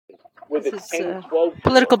with This a is 10, 12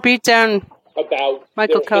 Political Beatdown. about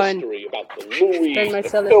Michael their Cohen. history, about the Louis, Ben the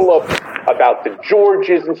Marcellus. Philip, about the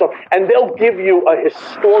Georges and so on. And they'll give you a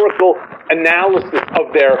historical analysis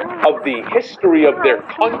of the history of their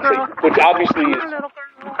country, which obviously is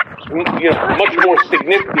much more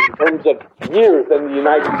significant in terms of years than the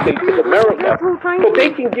United States of America. But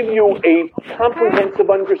they can give you a comprehensive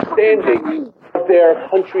understanding of their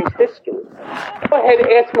country's history. Go ahead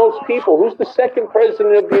and ask most people, who's the second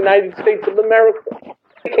president of the United States of America?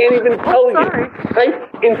 They can't even tell you, right?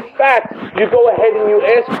 In fact, you go ahead and you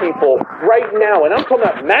ask people right now, and I'm talking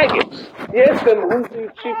about maggots. You ask them who's the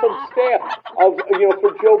chief of staff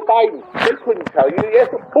for Joe Biden. They couldn't tell you. You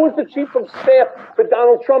ask them who's the chief of staff for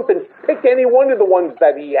Donald Trump, and pick any one of the ones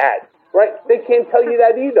that he had, right? They can't tell you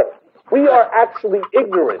that either. We are actually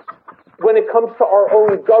ignorant when it comes to our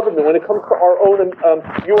own government, when it comes to our own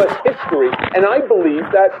U.S. history, and I believe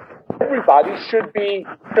that everybody should be,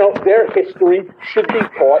 their history should be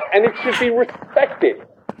taught, and it should be respected.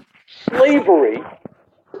 Slavery,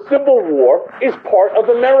 Civil War, is part of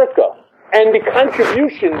America, and the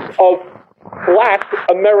contributions of Black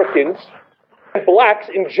Americans, and blacks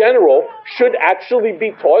in general, should actually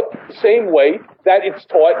be taught the same way that it's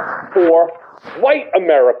taught for white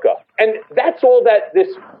America. And that's all that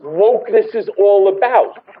this wokeness is all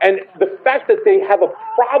about. And the fact that they have a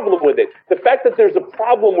problem with it, the fact that there's a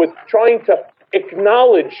problem with trying to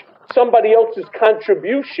acknowledge somebody else's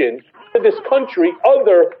contribution to this country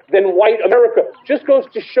other than white America, just goes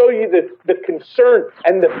to show you the concern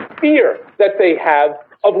and the fear that they have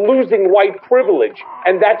of losing white privilege.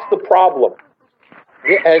 And that's the problem.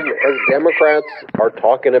 Yeah, and as Democrats are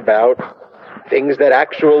talking about things that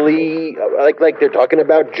actually, like they're talking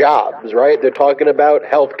about jobs, right? They're talking about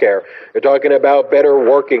health care. They're talking about better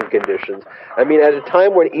working conditions. I mean, at a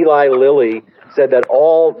time when Eli Lilly said that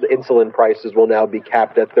all the insulin prices will now be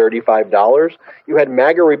capped at $35, you had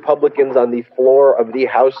MAGA Republicans on the floor of the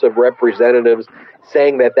House of Representatives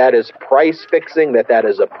saying that is price fixing, that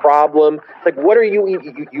is a problem. Like, what are you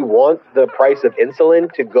want the price of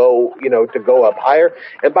insulin to go up higher?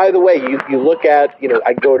 And by the way, you look at,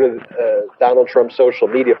 I go to Donald Trump's social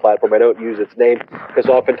media platform. I don't use its name because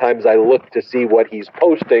oftentimes I look to see what he's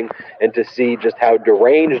posting and to see just how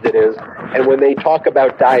deranged it is. And when they talk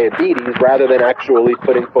about diabetes, rather than actually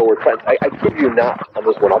putting forward plans, I kid you not on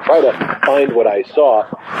this one. I'll try to find what I saw.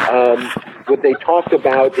 What they talked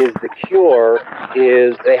about is the cure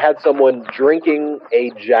is they had someone drinking a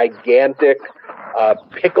gigantic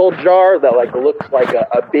pickle jar that looks like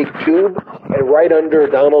a big tube, and right under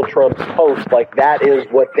Donald Trump's post, that is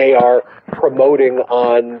what they are promoting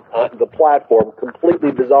on the platform.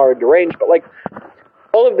 Completely bizarre and deranged, but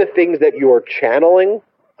all of the things that you are channeling,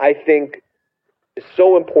 I think, is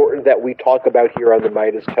so important that we talk about here on the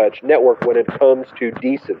Midas Touch Network when it comes to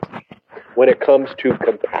decency, when it comes to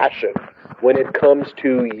compassion, when it comes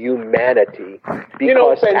to humanity,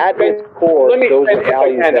 because at its core, those are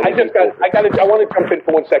values that I want to jump in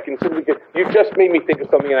for 1 second, simply because you just made me think of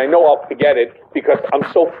something, and I know I'll forget it because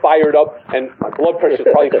I'm so fired up, and my blood pressure is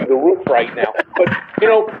probably through the roof right now. But,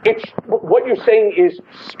 it's what you're saying is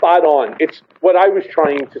spot on. It's what I was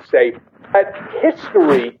trying to say. That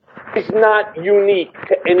history is not unique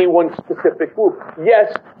to any one specific group.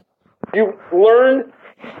 Yes, you learn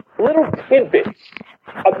little tidbits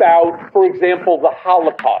about, for example, the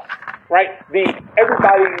Holocaust, right?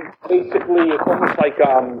 Everybody basically, it's almost like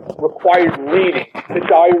required reading, the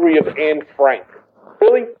Diary of Anne Frank.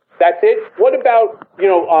 Really? That's it? What about,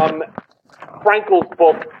 Frankel's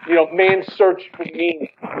book, Man's Search for Meaning?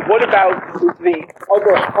 What about the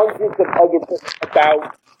other hundreds of other books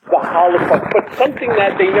about the Holocaust? But something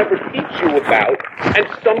that they never teach you about, and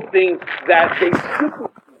something that they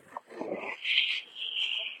shouldn't.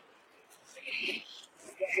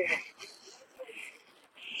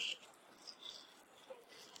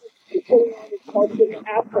 Parts of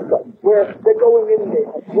Africa, where they're going in there.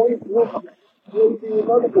 One group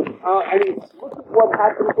another group. Look at what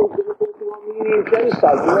happened to the Armenian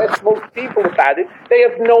genocide. You ask most people about it, they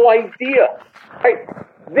have no idea. Right?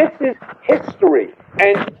 This is history,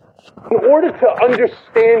 and in order to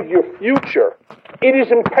understand your future, it is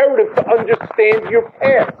imperative to understand your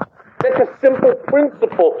past. That's a simple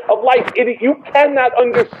principle of life. You cannot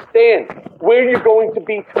understand where you're going to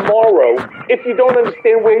be tomorrow if you don't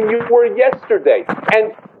understand where you were yesterday.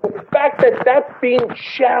 And the fact that that's being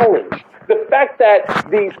challenged, the fact that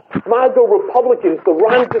the MAGA Republicans, the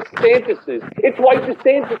Ron DeSantis, it's why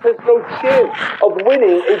DeSantis has no chance of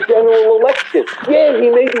winning a general election. Yeah, he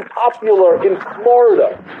may be popular in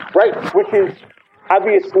Florida, right, which is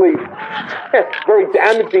obviously very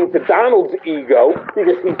damaging to Donald's ego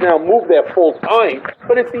because he's now moved there full time.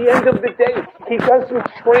 But at the end of the day, he doesn't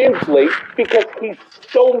translate because he's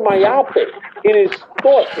so myopic in his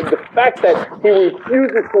thoughts, and the fact that he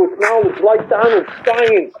refuses to acknowledge, like Donald,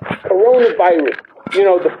 science, coronavirus,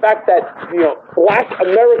 the fact that, black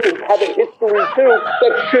Americans have a history too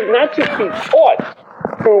that should not just be taught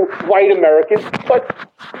to white Americans, but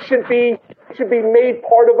should be made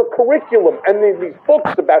part of a curriculum. And these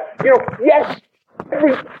books about, yes,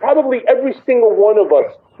 probably every single one of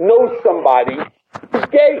us knows somebody who's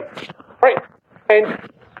gay, right? And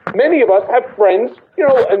many of us have friends,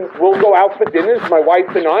 and we'll go out for dinners, my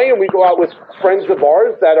wife and I, and we go out with friends of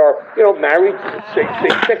ours that are, married to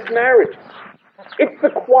same-sex marriage. It's the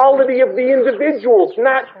quality of the individuals,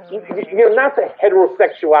 not the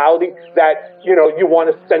heterosexuality that, you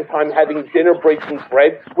want to spend time having dinner, breaking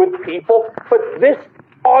bread with people, but this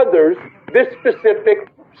bothers this specific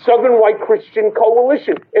Southern White Christian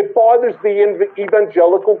coalition. It bothers the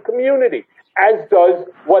evangelical community, as does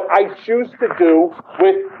what I choose to do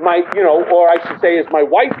with my, or I should say as my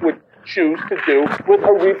wife would choose to do with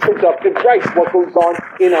her reproductive rights, what goes on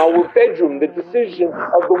in our bedroom, the decision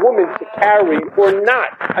of the woman to carry or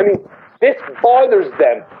not. I mean, this bothers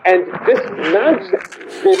them, and this nonsense,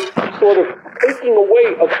 this sort of taking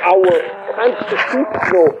away of our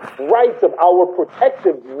constitutional rights, of our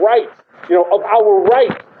protective rights, of our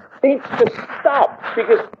rights, needs to stop,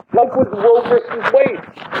 because like with Roe versus Wade,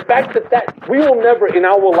 the fact that we will never in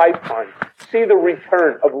our lifetime see the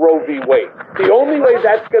return of Roe v. Wade. The only way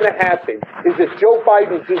that's going to happen is if Joe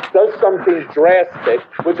Biden just does something drastic,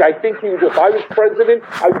 which I think he would. If I was president,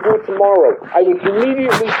 I would do it tomorrow. I would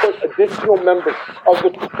immediately put additional members of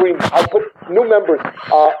the Supreme. I'll put new members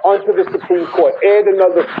onto the Supreme Court. Add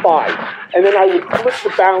another 5, and then I would flip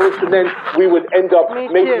the balance, and then we would end up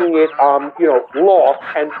making it, law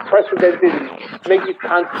and precedented, make it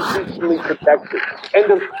constitutionally protected.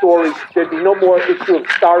 End of story. There'd be no more issue of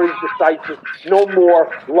stare decisis. No more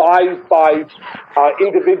lies by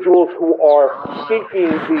individuals who are seeking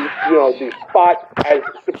the spot as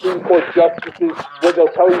Supreme Court justices, where they'll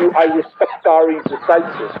tell you, I respect stare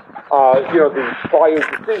decisis, the prior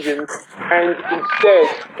decisions, and instead,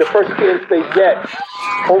 the first chance they get,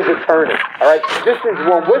 overturn it. All right? This is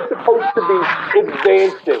wrong. We're supposed to be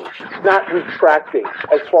advancing, not retracting,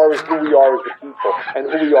 as far as who we are as a people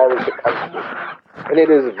and who we are as a country. And it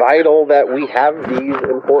is vital that we have these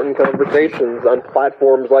important conversations on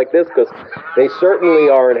platforms like this, because they certainly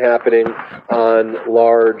aren't happening on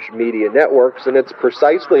large media networks. And it's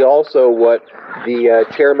precisely also what the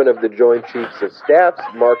chairman of the Joint Chiefs of Staff,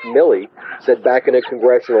 Mark Milley, said back in a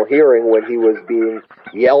congressional hearing when he was being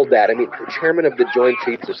yelled at. I mean, the chairman of the Joint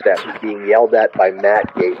Chiefs of Staff is being yelled at by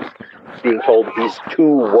Matt Gaetz, being told he's too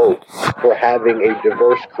woke for having a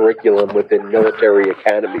diverse curriculum within military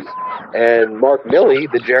academies. And Mark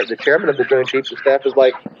Milley, the chairman of the Joint Chiefs of Staff, is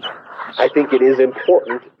like, I think it is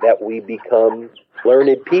important that we become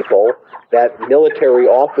learned people, that military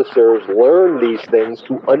officers learn these things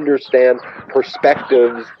to understand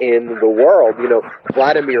perspectives in the world.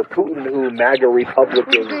 Vladimir Putin, who MAGA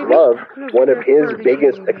Republicans love, one of his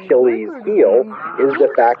biggest Achilles heel is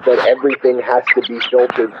the fact that everything has to be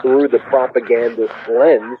filtered through the propagandist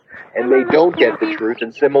lens, and they don't get the truth.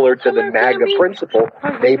 And similar to the MAGA principle,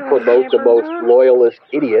 they promote the most loyalist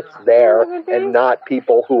idiots there and not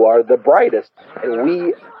people who are the brightest. And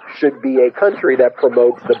we should be a country that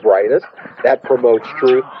promotes the brightest, that promotes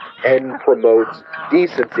truth, and promotes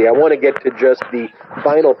decency. I want to get to just the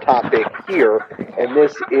final topic here, and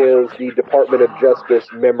this is the Department of Justice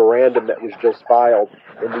memorandum that was just filed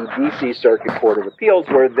in the D.C. Circuit Court of Appeals,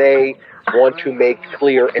 where they want to make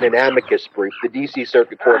clear in an amicus brief. The D.C.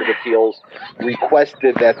 Circuit Court of Appeals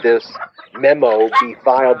requested that this memo be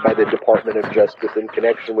filed by the Department of Justice in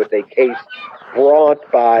connection with a case brought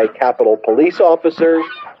by Capitol Police officers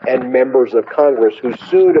and members of Congress who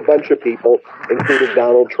sued a bunch of people, including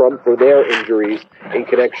Donald Trump, for their injuries in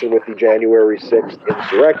connection with the January 6th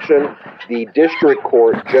insurrection. The district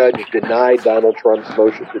court judge denied Donald Trump's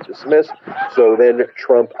motion to dismiss, so then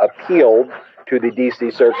Trump appealed to the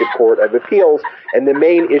D.C. Circuit Court of Appeals, and the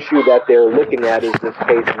main issue that they're looking at is this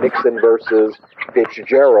case Nixon versus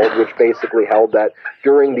Fitzgerald, which basically held that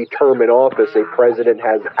during the term in office, a president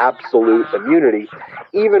has absolute immunity,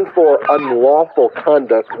 even for unlawful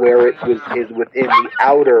conduct where it is within the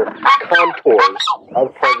outer contours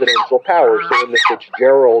of presidential power. So in the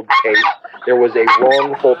Fitzgerald case, there was a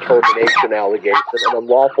wrongful termination allegation, an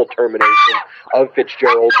unlawful termination of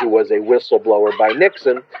Fitzgerald, who was a whistleblower by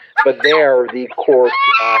Nixon. But there, the court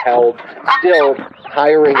held still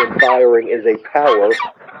hiring and firing is a power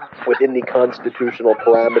within the constitutional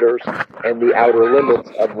parameters and the outer limits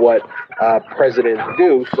of what presidents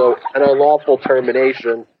do. So an unlawful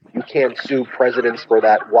termination, you can't sue presidents for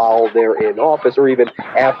that while they're in office or even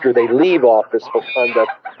after they leave office for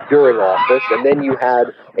conduct during office. And then you had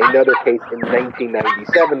another case in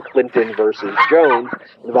 1997, Clinton versus Jones,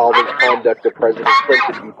 involving conduct of President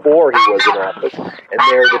Clinton before he was in office. And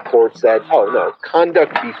there the court said, oh no,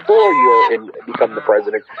 conduct before become the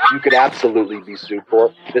president, you could absolutely be sued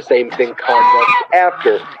for. The same thing, conduct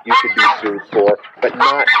after, you could be sued for, but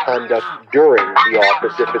not conduct during the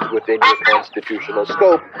office if it's within your constitutional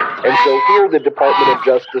scope. And so here the Department of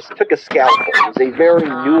Justice took a scalpel. It was a very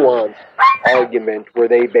nuanced argument where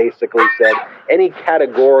they basically said any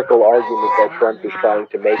categorical argument that Trump is trying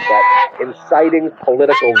to make that inciting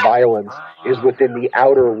political violence is within the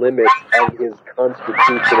outer limits of his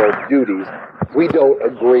constitutional duties, we don't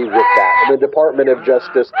agree with that. And the Department of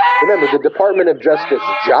Justice, remember, the Department of Justice's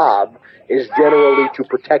job is generally to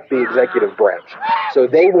protect the executive branch. So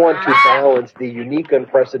they want to balance the unique,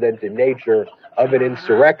 unprecedented nature of an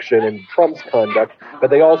insurrection and Trump's conduct, but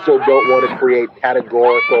they also don't want to create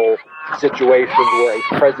categorical situations where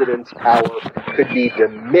a president's power could be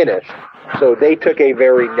diminished. So they took a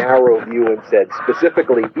very narrow view and said,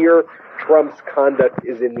 specifically here, Trump's conduct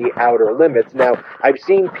is in the outer limits. Now, I've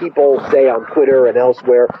seen people say on Twitter and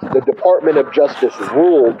elsewhere, the Department of Justice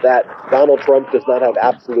ruled that Donald Trump does not have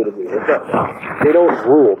absolute immunity. They don't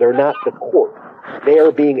rule. They're not the court. They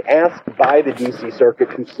are being asked by the D.C. Circuit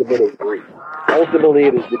to submit a brief. Ultimately,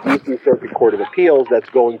 it is the D.C. Circuit Court of Appeals that's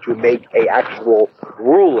going to make an actual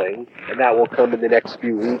ruling, and that will come in the next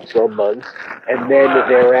few weeks or months, and then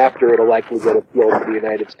thereafter it'll likely get appealed to the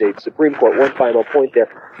United States Supreme Court. One final point there.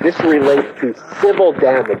 This relates to civil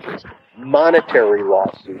damages, monetary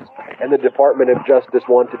lawsuits, and the Department of Justice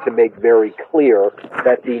wanted to make very clear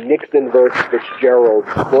that the Nixon versus Fitzgerald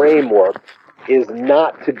framework is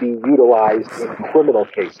not to be utilized in criminal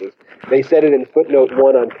cases. They said it in footnote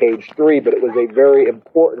 1 on page 3, but it was a very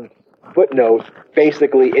important footnote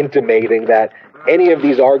basically intimating that any of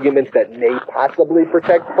these arguments that may possibly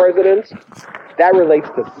protect presidents, that relates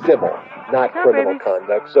to civil, not criminal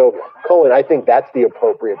conduct. So, Cohen, I think that's the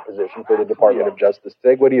appropriate position for the Department of Justice to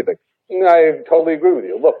take. What do you think? I totally agree with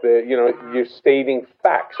you. Look, you're stating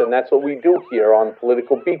facts, and that's what we do here on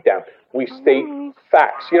Political Beatdown. We state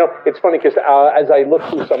facts. It's funny because as I look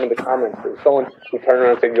through some of the comments, there's someone who turned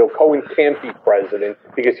around and said, Cohen can't be president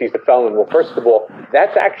because he's a felon. Well, first of all,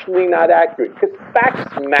 that's actually not accurate because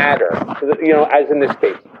facts matter, as in this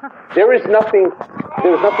case. There's nothing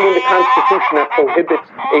in the Constitution that prohibits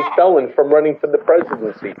a felon from running for the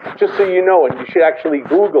presidency. Just so you know, and you should actually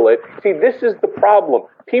Google it. See, this is the problem.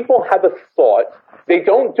 People have a thought. They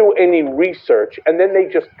don't do any research, and then they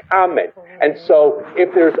just comment. And so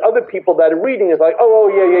if there's other people that are reading, it's like,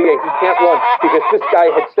 yeah, he can't run because this guy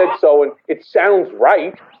had said so, and it sounds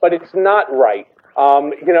right, but it's not right.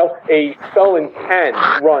 A felon can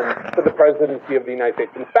run for the presidency of the United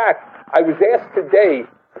States. In fact, I was asked today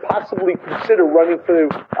to possibly consider running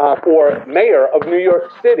for mayor of New York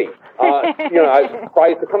City.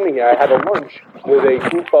 Prior to coming here, I had a lunch with a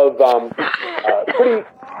group of pretty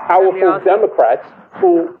powerful Democrats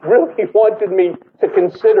who really wanted me to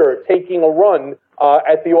consider taking a run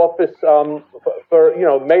at the office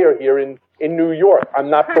for mayor here in New York. I'm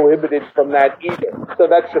not prohibited from that either. So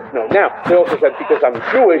that's just no. Now, they also said because I'm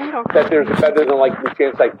Jewish that there's a better than likely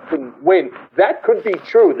chance I couldn't win. That could be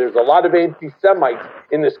true. There's a lot of anti-Semites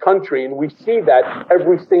in this country, and we see that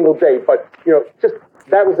every single day. But,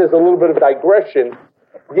 that was just a little bit of a digression.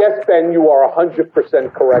 Yes, Ben, you are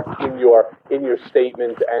 100% correct in your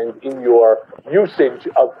statement and in your usage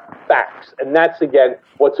of facts. And that's, again,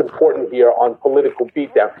 what's important here on Political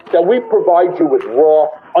Beatdown, that we provide you with raw,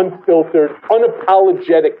 unfiltered,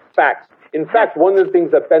 unapologetic facts. In fact, one of the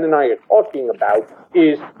things that Ben and I are talking about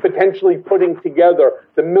is potentially putting together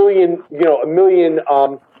the a million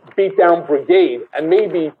Beatdown Brigade, and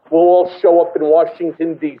maybe we'll all show up in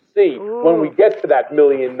Washington, D.C. when we get to that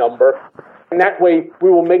million number. And that way, we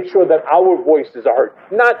will make sure that our voices are heard,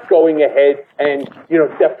 not going ahead and,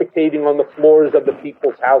 defecating on the floors of the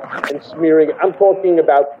people's house and smearing it. I'm talking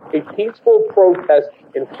about a peaceful protest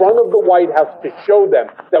in front of the White House to show them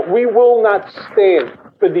that we will not stand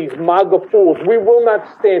for these MAGA fools. We will not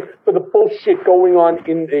stand for the bullshit going on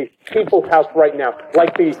in the people's house right now,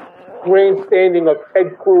 like the grandstanding of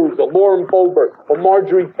Ted Cruz or Lauren Boebert or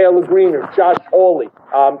Marjorie Taylor Greene or Josh Hawley.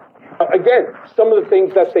 Again, some of the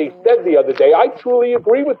things that they said the other day, I truly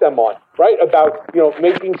agree with them on, right? About,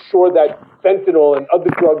 making sure that fentanyl and other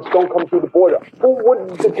drugs don't come through the border. Who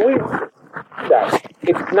wouldn't believe that?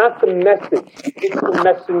 It's not the message, it's the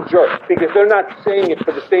messenger, because they're not saying it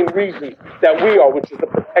for the same reasons that we are, which is the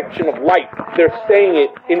protection of life. They're saying it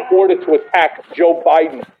in order to attack Joe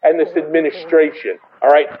Biden and this administration, all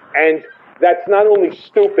right? And that's not only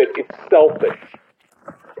stupid, it's selfish.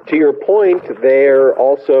 To your point, they're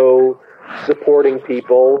also supporting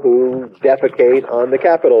people who defecate on the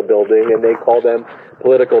Capitol building, and they call them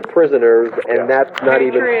political prisoners, and that's not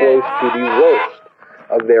even close to the worst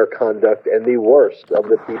of their conduct and the worst of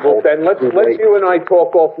the people. Well, Ben, let's you and I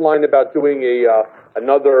talk offline about doing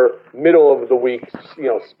another middle of the week,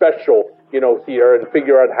 special, here, and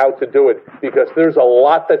figure out how to do it, because there's a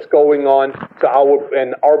lot that's going on.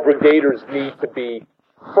 And our brigaders need to be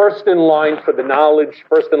first in line for the knowledge,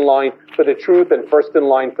 first in line for the truth, and first in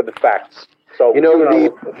line for the facts. So with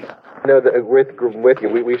you,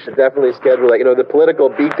 we should definitely schedule that. The political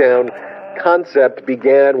beatdown concept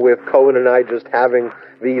began with Cohen and I just having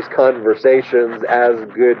these conversations as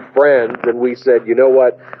good friends, and we said, you know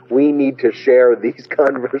what, we need to share these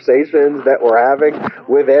conversations that we're having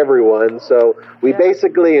with everyone. So we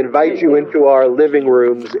basically invite you into our living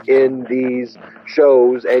rooms in these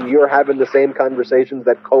shows, and you're having the same conversations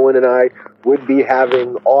that Cohen and I would be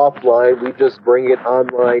having offline. We just bring it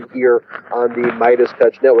online here on the Midas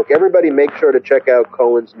Touch Network. Everybody make sure to check out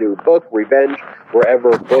Cohen's new book, Revenge,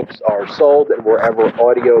 wherever books are sold and wherever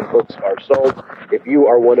audio books are sold. If you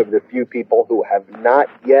are one of the few people who have not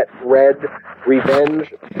yet read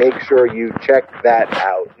Revenge, make sure you check that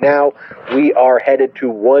out. Now, we are headed to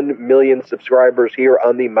 1 million subscribers here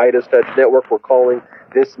on the Midas Touch Network. We're calling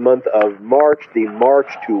this month of March the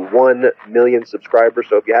March to 1 million subscribers.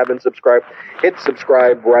 So if you haven't subscribed, hit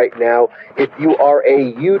subscribe right now. If you are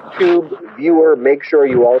a YouTube viewer, make sure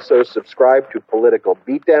you also subscribe to Political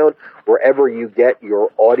Beatdown wherever you get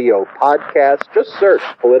your audio podcasts. Just search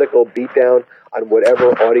Political Beatdown on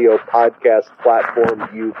whatever audio podcast platform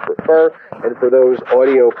you prefer. And for those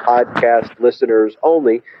audio podcast listeners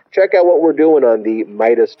only, check out what we're doing on the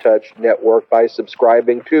Midas Touch Network by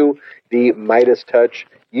subscribing to the Midas Touch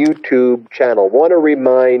YouTube channel. Want to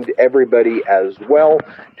remind everybody as well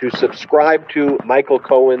to subscribe to Michael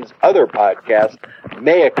Cohen's other podcast,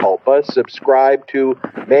 Mea Culpa. Subscribe to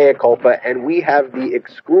Mea Culpa, and we have the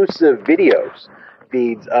exclusive videos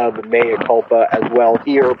feeds of Mea Culpa as well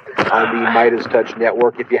here on the Midas Touch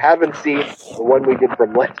Network. If you haven't seen the one we did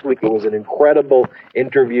from last week, it was an incredible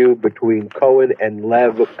interview between Cohen and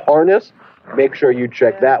Lev Parnas. Make sure you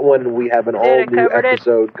check that one. We have an all-new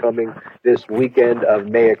episode coming this weekend of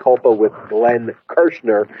Mea Culpa with Glenn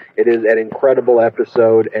Kirshner. It is an incredible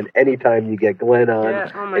episode, and anytime you get Glenn on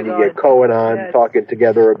and you get Cohen on talking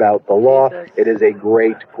together about the law, it is a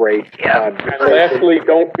great And lastly,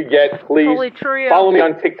 don't forget, please, follow me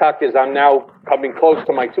on TikTok, as I'm now coming close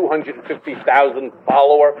to my 250,000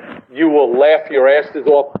 follower. You will laugh your asses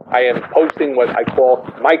off. I am posting what I call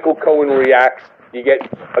Michael Cohen Reacts. You get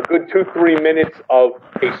a good 2-3 minutes of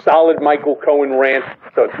a solid Michael Cohen rant.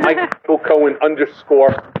 So it's Michael Cohen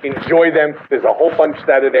 _. Enjoy them. There's a whole bunch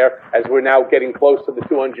that are there as we're now getting close to the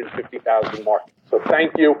 250,000 mark. So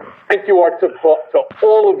thank you. Thank you to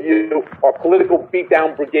all of you, our Political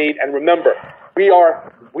Beatdown Brigade. And remember, we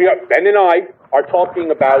are Ben and I are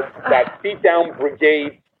talking about that Beatdown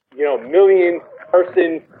Brigade,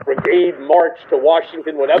 million-person brigade march to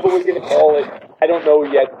Washington, whatever we're going to call it. I don't know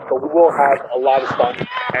yet, but we will have a lot of fun,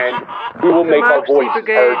 and we will make our voice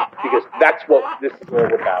heard, because that's what this is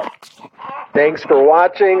all about. Thanks for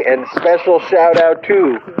watching, and special shout-out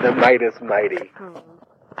to the Midas Mighty.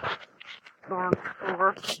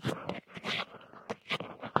 Over.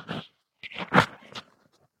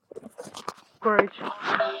 Great.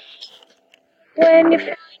 When you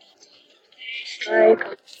like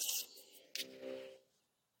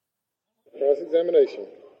cross-examination.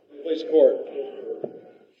 Please, court.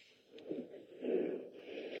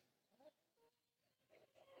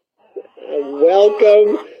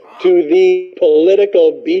 Welcome to the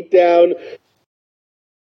Political Beatdown.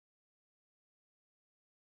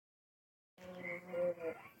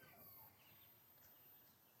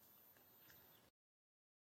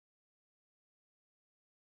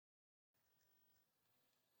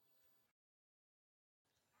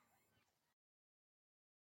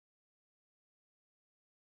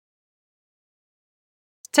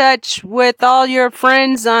 Touch with all your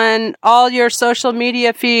friends on all your social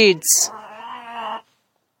media feeds.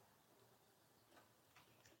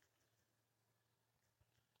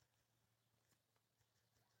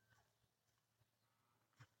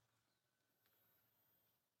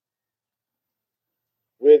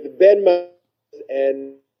 With Ben Midas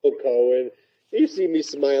and Cohen. You see me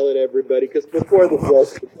smile at everybody, because before the show,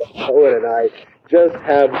 Cohen and I just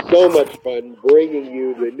have so much fun bringing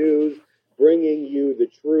you the news, bringing you the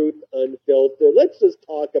truth unfiltered. Let's just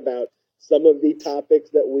talk about some of the topics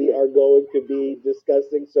that we are going to be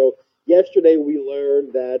discussing. So, yesterday we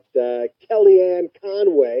learned that Kellyanne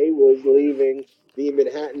Conway was leaving the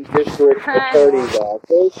Manhattan District Attorney's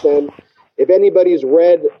Office. And if anybody's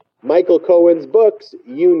read Michael Cohen's books,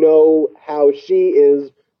 you know how she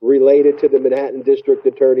is related to the Manhattan District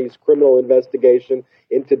Attorney's criminal investigation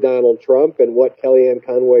into Donald Trump and what Kellyanne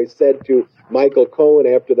Conway said to Michael Cohen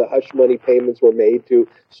after the hush money payments were made to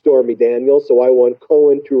Stormy Daniels. So I want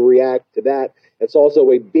Cohen to react to that. It's also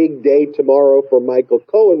a big day tomorrow for Michael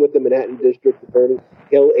Cohen with the Manhattan District Attorney.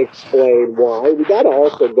 He'll explain why. We got to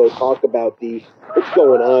also go talk about what's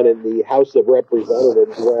going on in the House of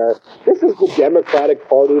Representatives, where this is the Democratic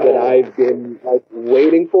Party that I've been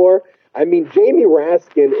waiting for. I mean, Jamie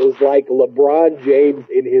Raskin is like LeBron James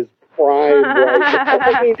in his prime right now.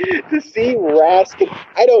 I mean, to see Raskin,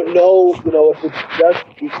 I don't know, if it's just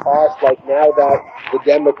because, now that the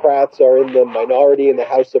Democrats are in the minority in the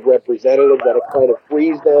House of Representatives, that it kind of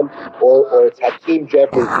frees them, or it's Hakeem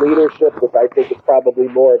Jeffries' leadership, which I think is probably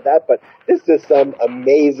more of that. But this is some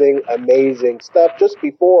amazing, amazing stuff. Just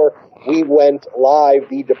before we went live,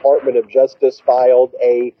 the Department of Justice filed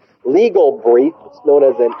a legal brief. It's known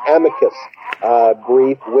as an amicus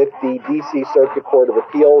brief with the D.C. Circuit Court of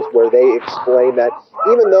Appeals, where they explain that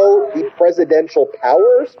even though the presidential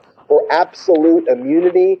powers for absolute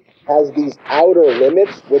immunity has these outer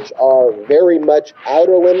limits, which are very much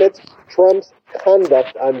outer limits, Trump's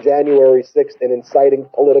conduct on January 6th in inciting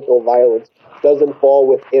political violence doesn't fall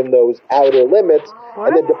within those outer limits.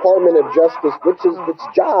 And the Department of Justice, which is its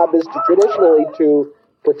job, is to traditionally to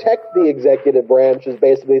protect the executive branch, is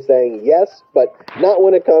basically saying yes, but not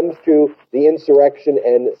when it comes to the insurrection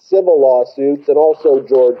and civil lawsuits. And also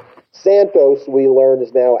George Santos, we learn,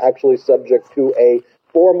 is now actually subject to a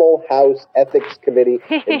formal House Ethics Committee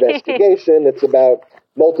investigation. It's about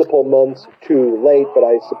multiple months too late, but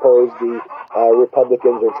I suppose the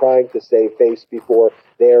Republicans are trying to save face before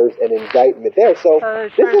there's an indictment there. So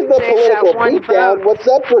this is the political beatdown. What's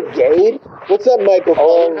up, Brigade? What's up, Michael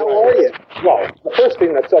Cohen? How are you? Well, the first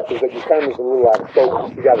thing that's up is that your camera's a little out of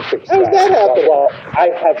focus. You got to fix that. How's that happen? Well, I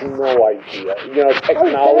have no idea.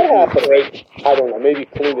 Technology is great. I don't know. Maybe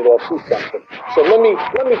clean it off, do something. So let me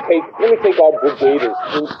take our brigaders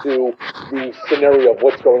into the scenario of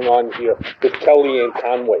what's going on here with Kellyanne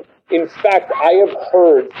Conway. In fact, I have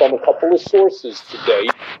heard from a couple of sources today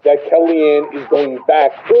that Kellyanne is going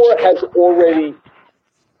back, or has already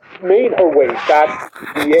made her way back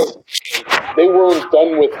to the end. They weren't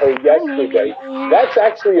done with her yesterday. That's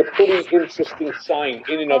actually a pretty interesting sign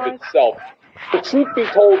in and of itself. The truth be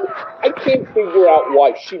told, I can't figure out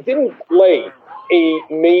why she didn't play a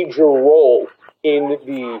major role in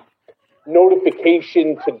the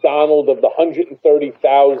notification to Donald of the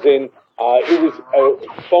 130,000. It was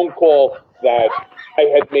a phone call that I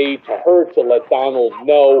had made to her to let Donald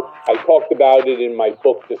know. I talked about it in my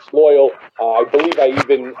book, Disloyal. I believe I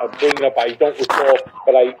even bring it up. I don't recall,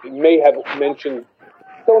 but I may have mentioned,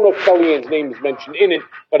 I don't know if Kellyanne's name is mentioned in it,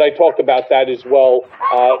 but I talk about that as well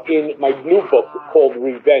in my new book called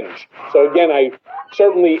Revenge. So again, I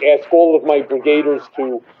certainly ask all of my brigaders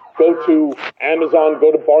to go to Amazon,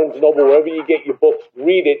 go to Barnes & Noble, wherever you get your books,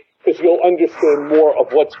 read it, because you'll understand more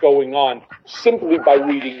of what's going on simply by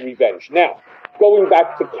reading Revenge. Now, going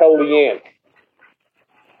back to Kellyanne,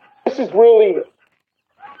 this is really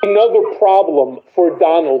another problem for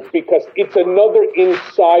Donald, because it's another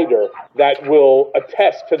insider that will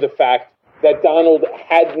attest to the fact that Donald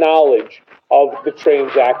had knowledge of the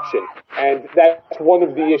transaction. And that's one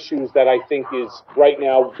of the issues that I think is right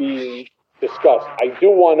now being discussed. I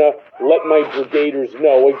do want to let my brigaders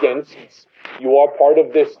know, again, since you are part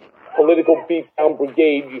of this political beatdown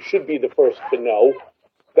brigade, you should be the first to know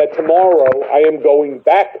that tomorrow I am going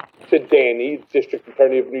back to Danny, District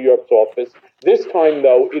Attorney of New York's office. This time,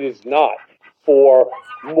 though, it is not for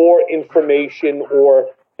more information or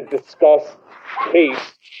to discuss case.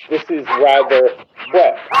 This is rather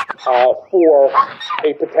prep for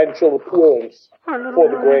a potential appearance for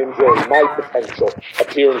the grand jury, my potential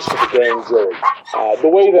appearance for the grand jury. The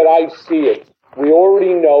way that I see it, we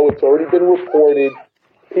already know, it's already been reported,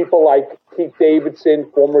 people like Pete Davidson,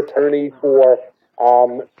 former attorney for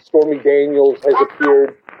Stormy Daniels, has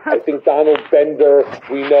appeared. I think Donald Bender,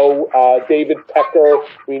 we know David Pecker,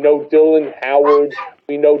 we know Dylan Howard,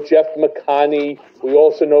 we know Jeff McConney, we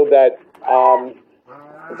also know that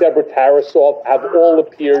Deborah Tarasoff have all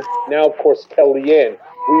appeared. Now, of course, Kellyanne.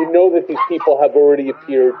 We know that these people have already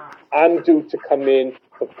appeared. I'm due to come in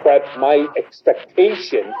to prep. My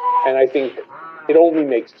expectation, and I think it only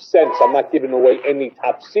makes sense. I'm not giving away any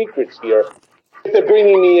top secrets here. If they're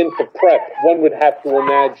bringing me in for prep, one would have to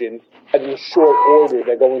imagine that in short order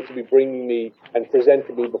they're going to be bringing me and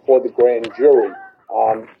presenting me before the grand jury.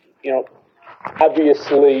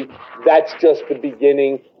 Obviously, that's just the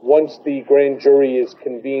beginning. Once the grand jury is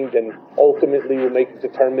convened and ultimately will make a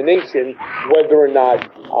determination whether or not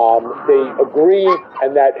they agree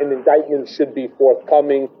and that an indictment should be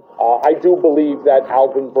forthcoming, I do believe that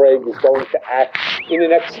Alvin Bragg is going to act in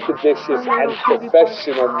an expeditious and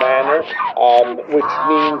professional manner, which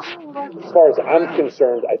means, as far as I'm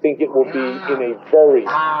concerned, I think it will be in a very,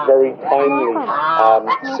 very timely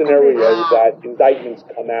scenario that indictments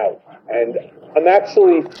come out. And I'm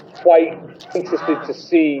actually quite interested to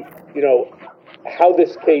see, how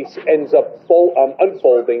this case ends up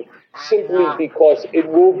unfolding, simply because it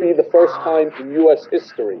will be the first time in U.S.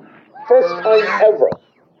 history, first time ever,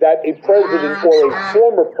 that a president or a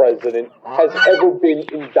former president has ever been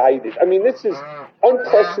indicted. I mean, this is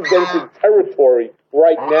unprecedented territory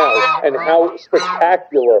right now, and how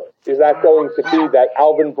spectacular is that going to be that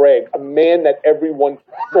Alvin Bragg, a man that everyone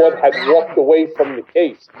thought had walked away from the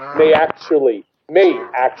case, may actually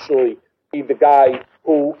be the guy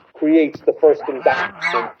who creates the first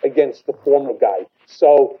indictment against the former guy.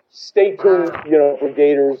 So stay tuned,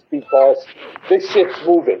 Brigaders, because this shit's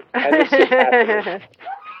moving, and this shit's happening.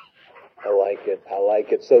 I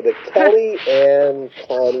like it. So the Kellyanne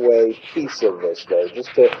Conway piece of this, though,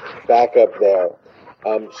 just to back up there.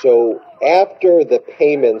 So after the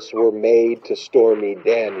payments were made to Stormy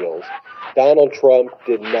Daniels, Donald Trump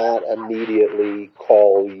did not immediately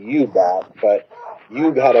call you back, but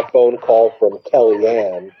you had a phone call from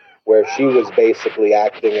Kellyanne where she was basically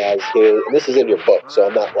acting as his, and this is in your book, so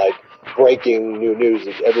I'm not like breaking new news.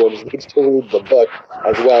 Everyone needs to read the book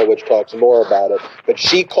as well, which talks more about it. But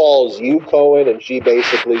she calls you, Cohen, and she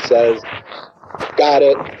basically says, got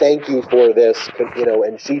it, thank you for this,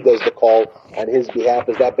 and she does the call on his behalf.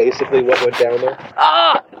 Is that basically what went down there?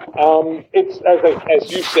 It's,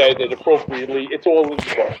 as you said, and appropriately, it's all in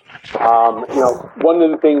the book. One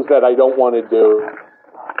of the things that I don't want to do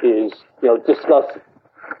is, discuss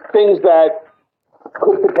things that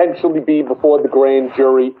could potentially be before the grand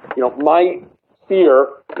jury. My fear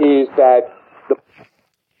is that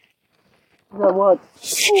what?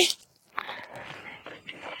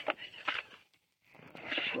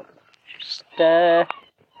 By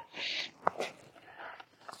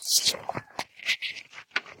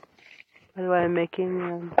the way, I'm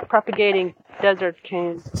making propagating desert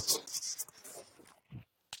cane.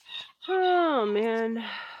 Oh man,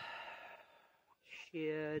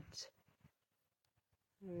 shit.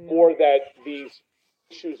 Or that these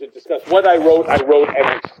issues are discussed. What I wrote, and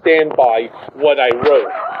I stand by what I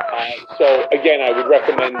wrote. So again, I would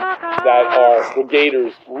recommend that our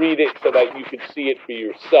brigaders read it so that you can see it for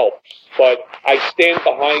yourself. But I stand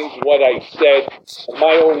behind what I said.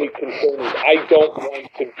 My only concern is I don't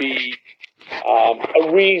want to be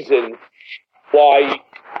a reason why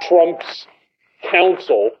Trump's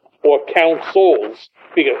counsel or counsels,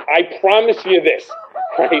 because I promise you this,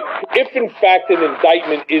 right? If in fact an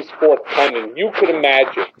indictment is forthcoming, you could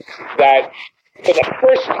imagine that for the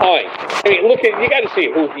first time, you got to see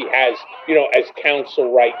who he has, as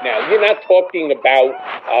counsel right now. You're not talking about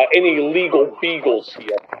any legal beagles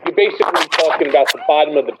here. You're basically talking about the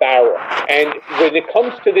bottom of the barrel. And when it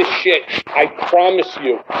comes to this shit, I promise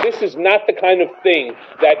you, this is not the kind of thing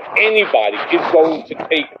that anybody is going to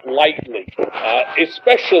take lightly,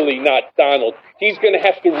 especially not Donald. He's going to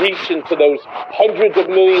have to reach into those hundreds of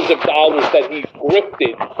millions of dollars that he's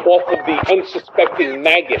grifted off of the unsuspecting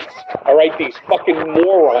maggots, all right, these fucking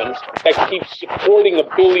morons that keep supporting a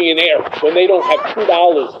billionaire when they don't have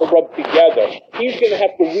 $2 to rub together. He's going to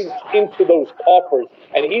have to reach into those coffers,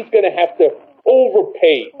 and he's going to have to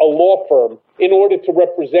overpay a law firm in order to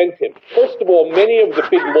represent him. First of all, many of the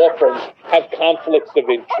big law firms have conflicts of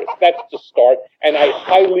interest. That's the start, and I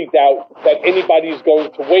highly doubt that anybody is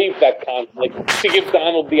going to waive that conflict to give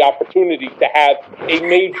Donald the opportunity to have a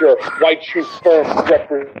major white shoe firm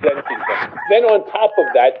representing him. Then on top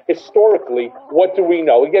of that, historically, what do we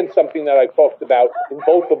know? Again, something that I talked about in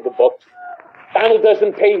both of the books. Donald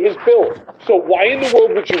doesn't pay his bills. So why in the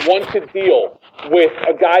world would you want to deal with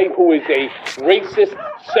a guy who is a racist,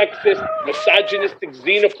 sexist, misogynistic,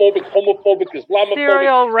 xenophobic, homophobic,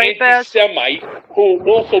 Islamophobic, anti-Semite who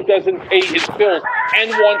also doesn't pay his bills and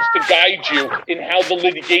wants to guide you in how the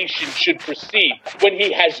litigation should proceed when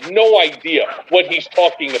he has no idea what he's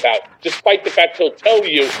talking about, despite the fact he'll tell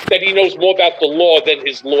you that he knows more about the law than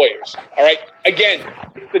his lawyers. All right? Again,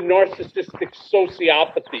 it's the narcissistic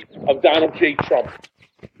sociopathy of Donald J. Trump.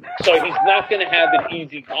 So he's not going to have an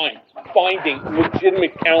easy time finding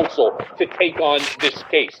legitimate counsel to take on this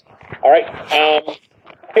case. All right.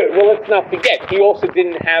 Well, let's not forget, he also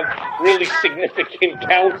didn't have really significant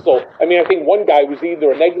counsel. I mean, I think one guy was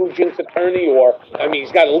either a negligence attorney or, I mean,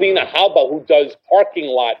 he's got Alina Halba, who does parking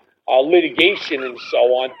lot litigation and so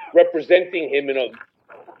on, representing him in a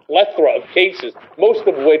plethora of cases, most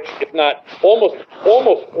of which, if not almost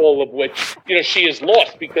all of which, she has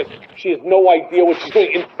lost because she has no idea what she's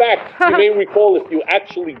doing. In fact, you may recall, if you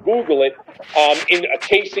actually Google it, in a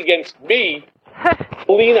case against me,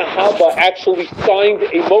 Alina Halba actually signed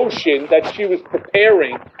a motion that she was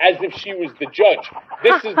preparing as if she was the judge.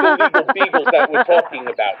 This is the legal beagles that we're talking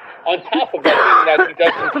about. On top of that, that he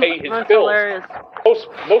doesn't pay his bills. Hilarious.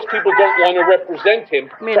 Most people don't want to represent him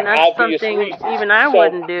for that's obvious something reasons. even I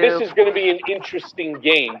wouldn't do. This is going to be an interesting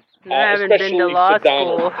game, I haven't been especially to law for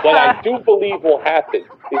Donald. school. What I do believe will happen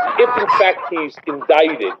is, if in fact he's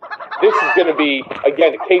indicted, this is going to be,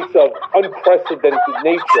 again, a case of unprecedented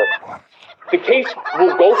nature. The case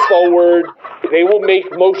will go forward. They will make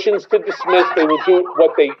motions to dismiss. They will do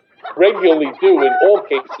what they regularly do in all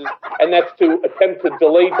cases, and that's to attempt to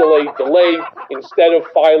delay. Instead of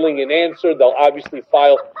filing an answer, they'll obviously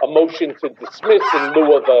file a motion to dismiss in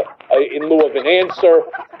lieu of an answer.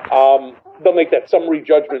 They'll make that summary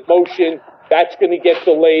judgment motion. That's going to get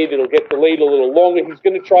delayed. It'll get delayed a little longer. He's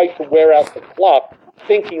going to try to wear out the clock,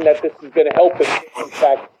 thinking that this is going to help him. In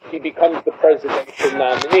fact, he becomes the presidential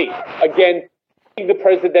nominee. Again, being the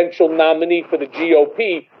presidential nominee for the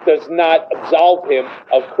GOP does not absolve him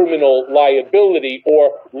of criminal liability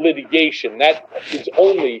or litigation. That is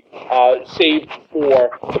only saved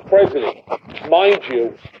for the president. Mind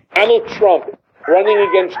you, Donald Trump running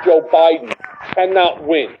against Joe Biden cannot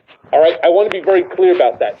win. All right? I want to be very clear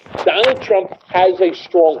about that. Donald Trump has a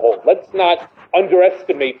stronghold. Let's not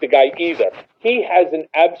underestimate the guy either. He has an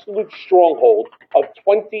absolute stronghold of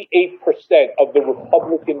 28% of the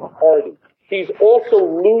Republican Party. He's also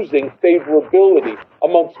losing favorability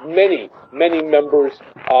amongst many members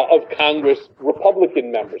of Congress,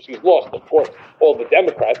 Republican members. He's lost, of course, all the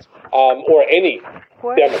Democrats, or any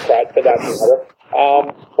Democrat for that matter,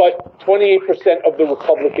 but 28% of the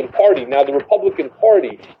Republican Party. Now, the Republican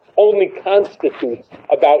Party only constitutes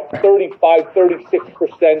about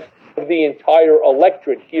 36% of the entire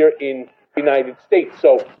electorate here in the United States.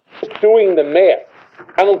 So, just doing the math,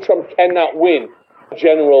 Donald Trump cannot win a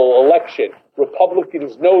general election.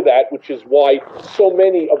 Republicans know that, which is why so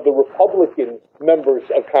many of the Republican members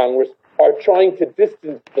of Congress are trying to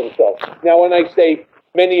distance themselves. Now, when I say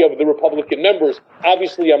many of the Republican members,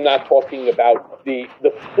 obviously I'm not talking about the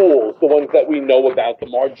fools, the ones that we know about, the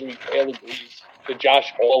Marjorie Taylor Greens, the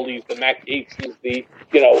Josh Hawleys, the Matt Gaetzes, the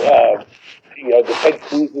Ted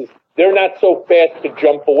Cruzes. They're not so fast to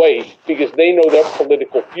jump away because they know their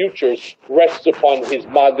political futures rests upon his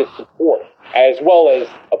modest support, as well as,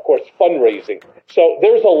 of course, fundraising. So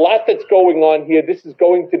there's a lot that's going on here. This is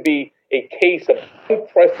going to be a case of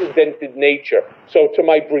unprecedented nature. So to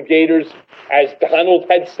my brigaders, as Donald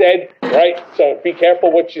had said, right, so be careful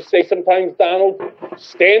what you say sometimes, Donald.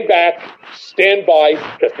 Stand back, stand by,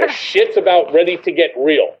 because the shit's about ready to get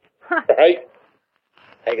real, right?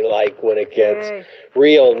 I like when it gets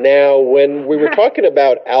real. Now, when we were talking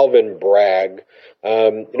about Alvin Bragg,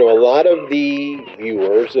 a lot of the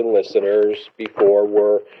viewers and listeners before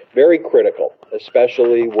were very critical,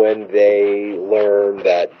 especially when they learned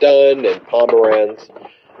that Dunn and Pomerantz,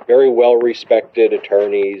 very well-respected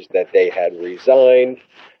attorneys, that they had resigned,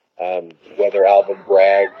 whether Alvin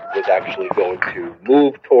Bragg was actually going to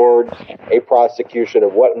move towards a prosecution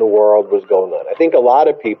of what in the world was going on. I think a lot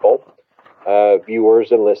of people,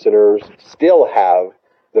 viewers and listeners, still have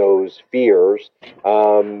those fears.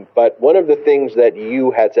 But one of the things that you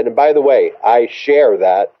had said, and by the way, I share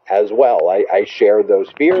that as well. I share those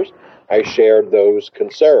fears. I shared those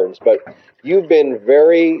concerns. But you've been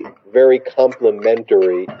very, very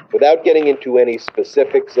complimentary without getting into any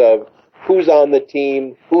specifics of who's on the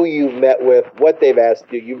team, who you've met with, what they've asked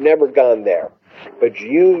you. You've never gone there. But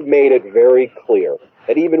you've made it very clear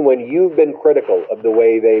that even when you've been critical of the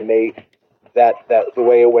way they made that the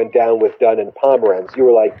way it went down with Dunn and Pomerantz, you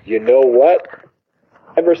were like, you know what?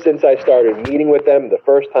 Ever since I started meeting with them, the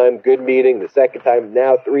first time, good meeting, the second time,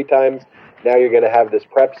 now 3 times, now you're going to have this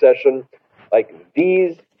prep session. Like,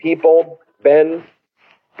 these people, Ben,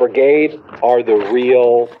 Brigade, are the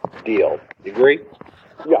real deal. You agree?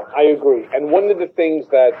 Yeah, I agree. And one of the things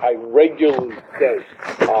that I regularly say,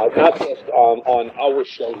 not just on our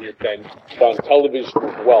show here, Ben, but on television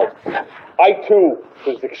as well, I too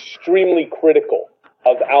was extremely critical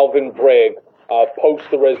of Alvin Bragg post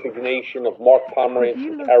the resignation of Mark Pomerantz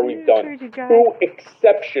and Harry Dunn. Two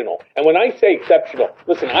exceptional. And when I say exceptional,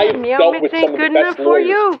 listen, I've dealt with some of the best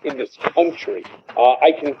lawyers in this country.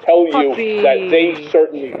 I can tell you that they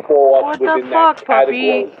certainly fall up within that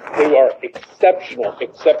category. They are exceptional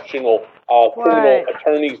criminal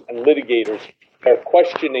attorneys and litigators. Their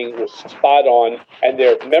questioning was spot on, and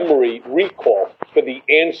their memory recall for the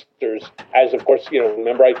answers, as of course,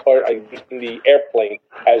 remember I used the airplane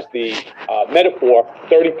as the metaphor,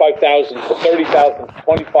 35,000 to 30,000 to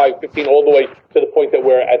 25, 15, all the way to the point that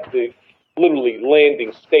we're at the literally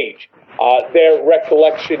landing stage. Their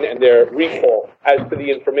recollection and their recall as to the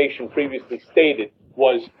information previously stated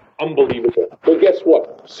was unbelievable. But guess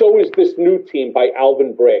what? So is this new team by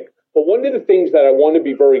Alvin Bragg. But one of the things that I want to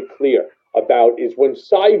be very clear about is when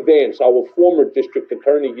Cy Vance, our former district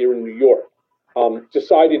attorney here in New York,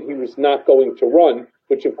 decided he was not going to run,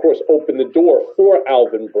 which of course opened the door for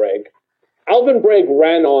Alvin Bragg. Alvin Bragg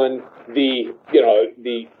ran on the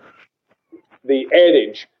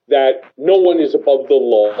adage that no one is above the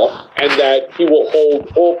law and that he will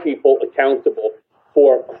hold all people accountable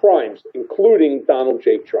for crimes, including Donald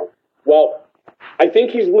J. Trump. Well, I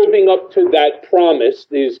think he's living up to that promise,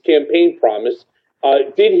 his campaign promise.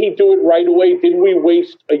 Did he do it right away? Did we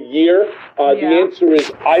waste a year? The answer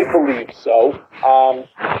is, I believe so.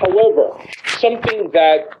 However, something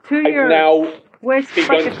that I've now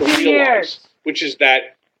begun to realize, which is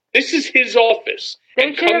that this is his office.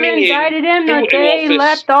 They should have indicted him the day he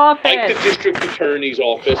left office. Like the district attorney's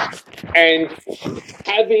office, and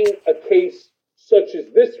having a case such as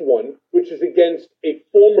this one, which is against a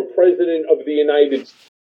former president of the United States.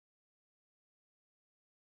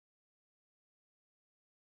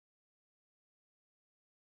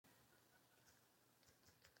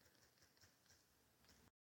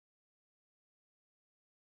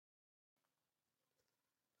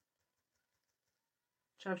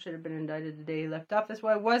 Trump should have been indicted the day he left office.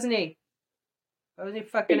 Why wasn't he? Why wasn't he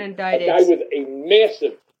fucking indicted? A guy with a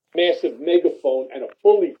massive megaphone and a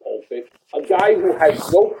fully pulpit. A guy who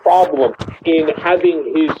has no problem in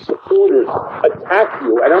having his supporters attack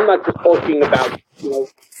you. And I'm not just talking about,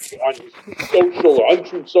 on social or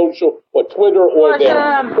untrue social or Twitter or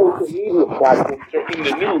their social media platforms or in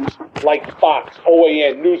the news like Fox,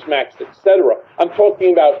 OAN, Newsmax, etc. I'm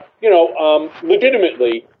talking about,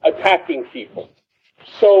 legitimately attacking people.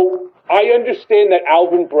 So I understand that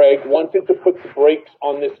Alvin Bragg wanted to put the brakes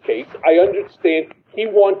on this case. I understand he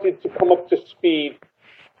wanted to come up to speed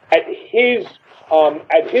at his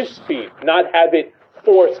speed, not have it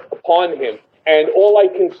forced upon him. And all I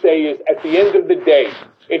can say is, at the end of the day,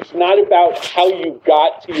 it's not about how you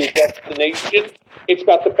got to your destination. It's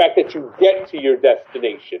about the fact that you get to your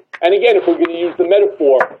destination. And again, if we're going to use the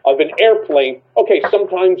metaphor of an airplane, okay,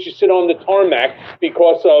 sometimes you sit on the tarmac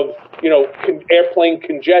because of, airplane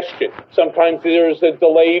congestion. Sometimes there's a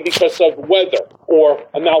delay because of weather or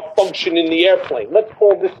a malfunction in the airplane. Let's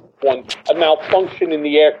call this one a malfunction in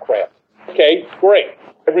the aircraft. Okay, great.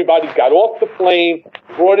 Everybody got off the plane,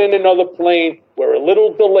 brought in another plane. We're a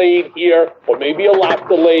little delayed here, or maybe a lot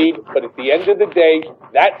delayed, but at the end of the day,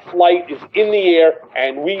 that flight is in the air,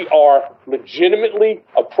 and we are legitimately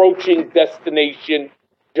approaching destination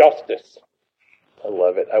justice. I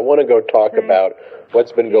love it. I want to go talk about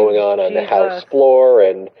what's been going on the House floor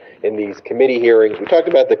and in these committee hearings. We talked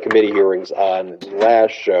about the committee hearings on the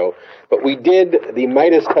last show, but we did the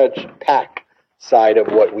Midas Touch PAC side of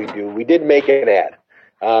what we do. We did make an ad.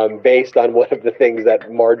 Based on one of the things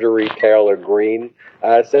that Marjorie Taylor Greene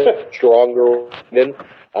said, stronger than.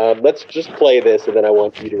 Let's just play this, and then I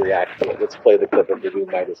want you to react to it. Let's play the clip of the new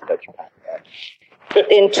Midas Touch PAC.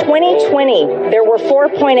 In 2020, there were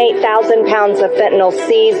 4.8 thousand pounds of fentanyl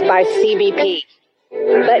seized by CBP.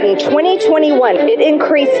 But in 2021, it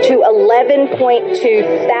increased to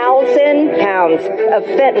 11.2 thousand pounds of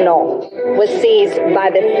fentanyl was seized by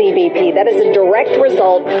the CBP. That is a direct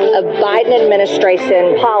result of Biden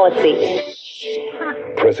administration policy.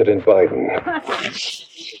 President Biden,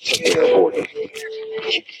 important.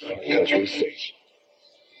 Country safe.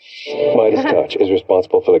 Midas Touch is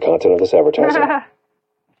responsible for the content of this advertising.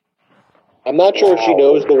 I'm not sure if she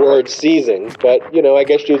knows the word seizing, but, I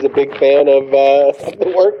guess she's a big fan of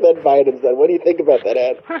the work that Biden's done. What do you think about that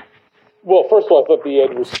ad? Well, first of all, I thought the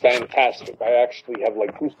ad was fantastic. I actually have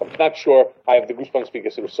goosebumps. Not sure I have the goosebumps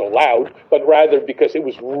because it was so loud, but rather because it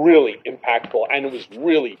was really impactful and it was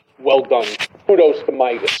really well done. Kudos to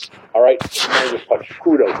Midas. All right, Midas Touch.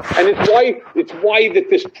 Kudos. And it's why that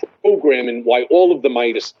this program and why all of the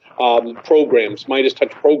Midas programs, Midas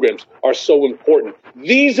Touch programs, are so important.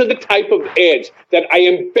 These are the type of ads that I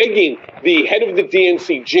am begging the head of the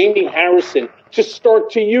DNC, Jamie Harrison, to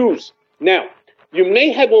start to use. Now, You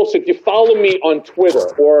may have also, if you follow me on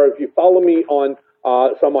Twitter, or if you follow me on,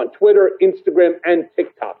 so I'm on Twitter, Instagram, and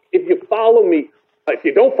TikTok. If you follow me, if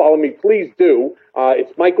you don't follow me, please do.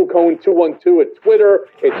 It's Michael Cohen 212 at Twitter.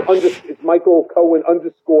 It's Michael Cohen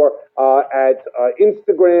underscore at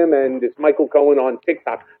Instagram, and it's Michael Cohen on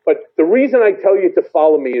TikTok. But the reason I tell you to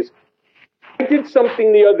follow me is I did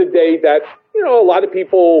something the other day that, a lot of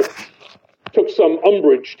people took some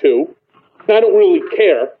umbrage to. I don't really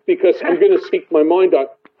care because I'm going to speak my mind on.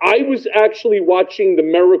 I was actually watching the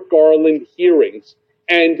Merrick Garland hearings,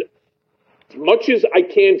 and as much as I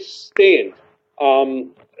can't stand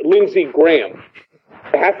Lindsey Graham,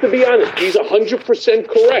 I have to be honest, he's 100%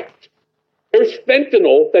 correct. There's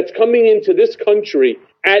fentanyl that's coming into this country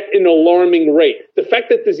at an alarming rate. The fact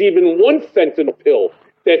that there's even one fentanyl pill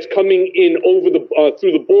that's coming in over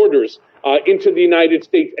through the borders into the United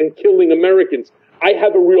States and killing Americans, I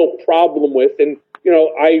have a real problem with. And,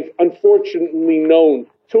 I've unfortunately known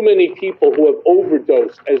too many people who have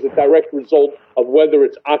overdosed as a direct result of whether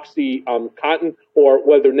it's OxyContin or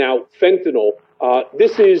whether now fentanyl.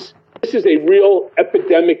 This is a real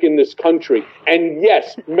epidemic in this country. And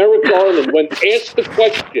yes, Merrick Garland, when asked the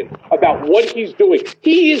question about what he's doing,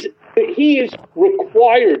 he is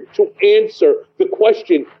required to answer the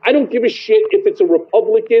question. I don't give a shit if it's a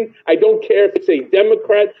Republican. I don't care if it's a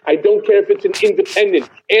Democrat. I don't care if it's an independent.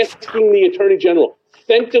 Asking the Attorney General,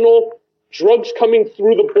 fentanyl, drugs coming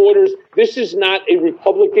through the borders, this is not a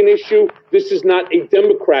Republican issue. This is not a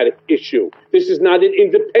Democratic issue. This is not an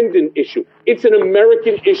independent issue. It's an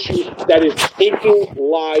American issue that is taking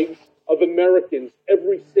lives of Americans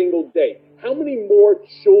every single day. How many more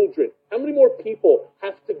children, how many more people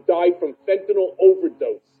have to die from fentanyl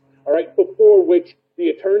overdose, all right, before which the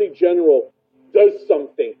Attorney General does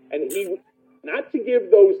something? And he, not to give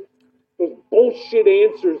those bullshit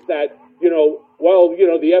answers that, the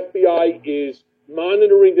FBI is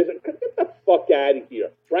monitoring this. Get the fuck out of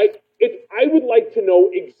here, right? I would like to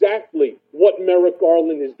know exactly what Merrick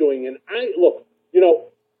Garland is doing. And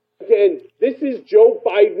again, this is Joe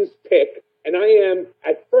Biden's pick. And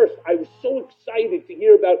at first, I was so excited to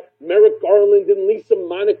hear about Merrick Garland and Lisa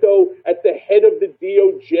Monaco at the head of the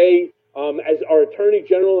DOJ as our Attorney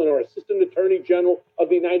General and our Assistant Attorney General of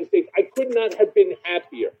the United States. I could not have been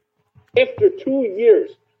happier. After 2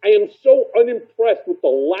 years, I am so unimpressed with the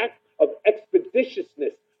lack of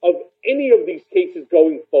expeditiousness of any of these cases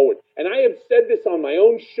going forward. And I have said this on my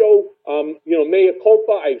own show, Mea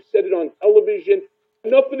Culpa. I've said it on television.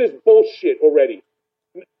 Enough of this bullshit already.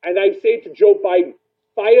 And I say to Joe Biden,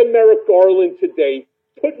 fire Merrick Garland today.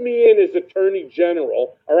 Put me in as Attorney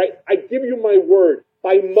General. All right? I give you my word.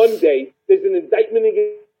 By Monday, there's an indictment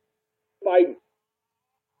against Biden.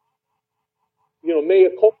 Mea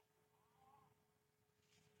Culpa.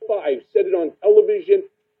 I've said it on television.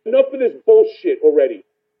 Enough of this bullshit already.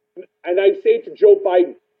 And I say to Joe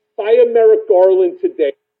Biden, fire Merrick Garland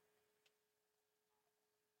today.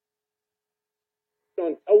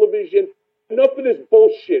 On television. Enough of this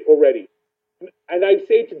bullshit already. And I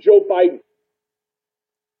say to Joe Biden,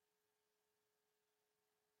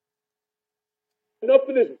 enough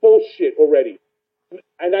of this bullshit already.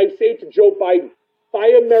 And I say to Joe Biden,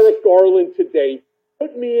 fire Merrick Garland today.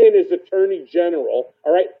 Put me in as Attorney General.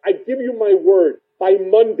 All right? I give you my word. By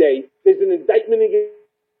Monday, there's an indictment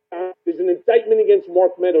against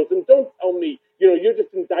Mark Meadows. And don't tell me, you're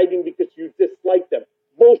just indicting because you dislike them.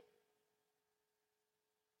 Bullshit.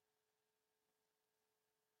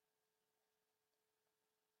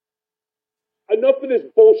 Enough of this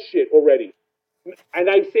bullshit already. And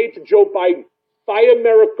I say to Joe Biden, fire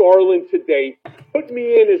Merrick Garland today. Put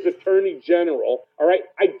me in as Attorney General. All right?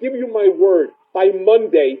 I give you my word. By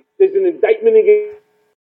Monday, there's an indictment against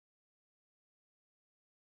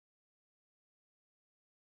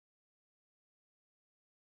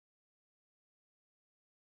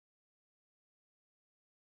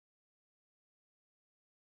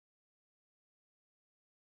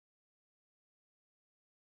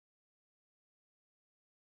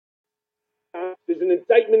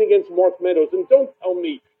Mark Meadows. And don't tell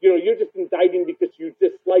me, you're just indicting because you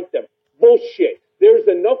dislike them. Bullshit. There's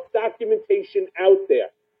enough documentation out there,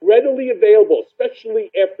 readily available,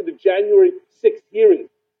 especially after the January 6th hearings.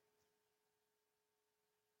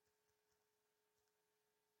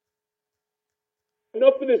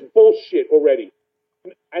 Enough of this bullshit already.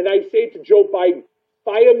 And I say to Joe Biden,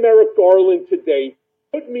 fire Merrick Garland today.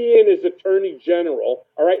 Put me in as Attorney General.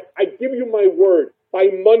 All right? I give you my word. By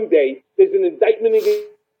Monday, there's an indictment against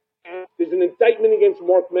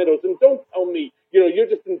Mark Meadows. And don't tell me, you're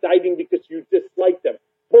just indicting because you dislike them.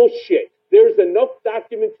 Bullshit. There's enough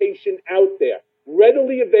documentation out there,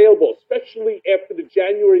 readily available, especially after the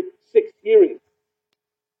January 6th hearings.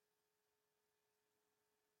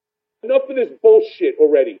 Enough of this bullshit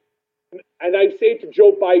already. And I say to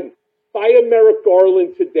Joe Biden, fire Merrick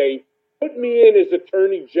Garland today. Put me in as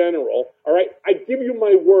Attorney General. All right, I give you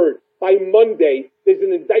my word. By Monday, there's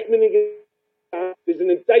an indictment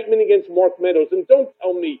against Mark Meadows. And don't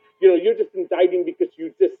tell me, you're just indicting because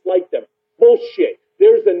you dislike them. Bullshit.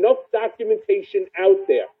 There's enough documentation out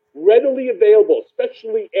there, readily available,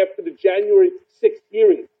 especially after the January 6th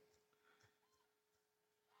hearings.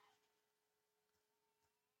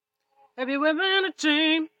 Every woman on a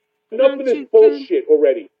team. Enough of this bullshit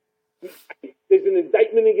already. There's an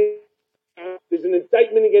indictment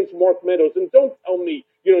against Mark Meadows, and don't tell me,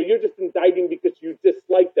 you're just indicting because you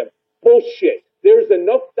dislike them. Bullshit. There's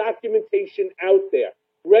enough documentation out there,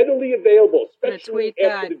 readily available, especially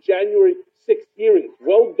after the January 6th hearings.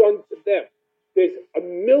 Well done to them. There's a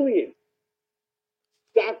million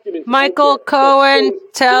documents. Michael Cohen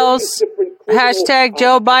tells hashtag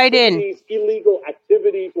Joe Biden. Illegal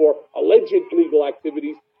activities or alleged illegal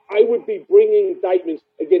activities. I would be bringing indictments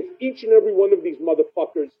against each and every one of these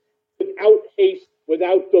motherfuckers without haste,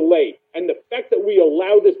 without delay. And the fact that we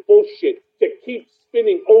allow this bullshit to keep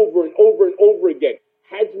spinning over and over and over again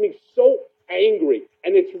has me so angry.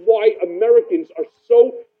 And it's why Americans are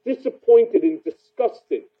so disappointed and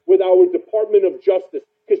disgusted with our Department of Justice.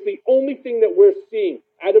 Because the only thing that we're seeing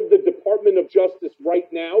out of the Department of Justice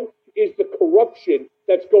right now is the corruption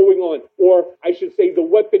that's going on, or I should say the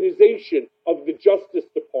weaponization of the Justice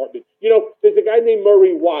Department. There's a guy named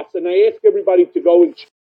Murray Watts, and I ask everybody to go and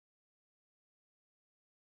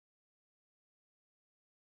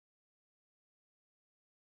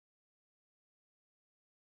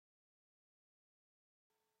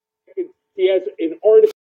he has an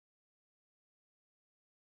article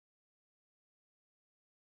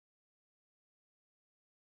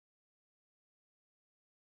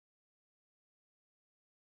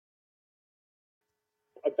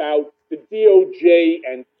about the DOJ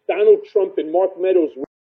and Donald Trump and Mark Meadows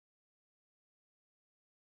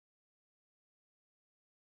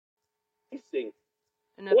releasing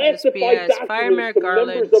classified documents to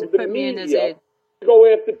members of the media to go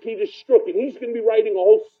after Peter Strzok, and he's going to be writing a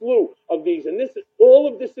whole slew of these. And all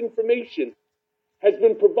of this information has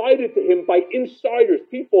been provided to him by insiders,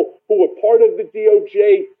 people who were part of the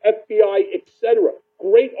DOJ, FBI, etc.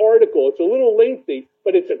 Great article. It's a little lengthy,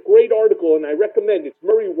 but it's a great article, and I recommend it. It's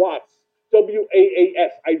Murray Watts,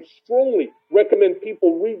 W-A-A-S. I strongly recommend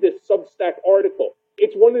people read this Substack article.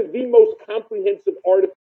 It's one of the most comprehensive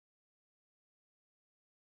articles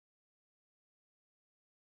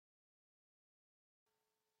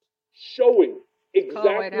showing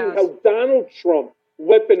exactly how Donald Trump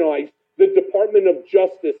weaponized the Department of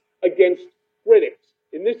Justice against critics.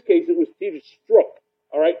 In this case, it was Peter Strzok.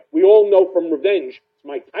 All right? We all know from Revenge, it's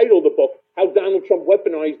my title of the book, how Donald Trump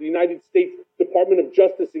weaponized the United States Department of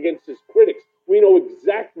Justice against his critics. We know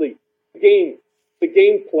exactly the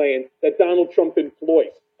game plan that Donald Trump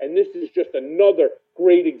employs. And this is just another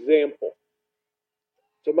great example.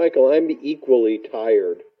 So, Michael, I'm equally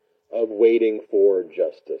tired of waiting for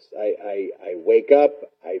justice. I wake up,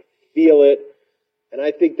 I feel it, and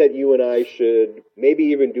I think that you and I should maybe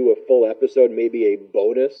even do a full episode, maybe a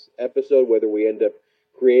bonus episode, whether we end up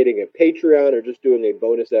creating a Patreon or just doing a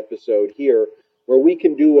bonus episode here, where we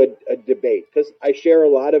can do a debate. Because I share a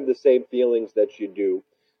lot of the same feelings that you do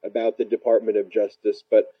about the Department of Justice,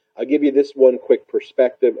 but I'll give you this one quick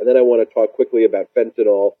perspective, and then I want to talk quickly about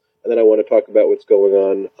fentanyl, and then I want to talk about what's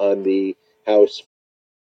going on the House.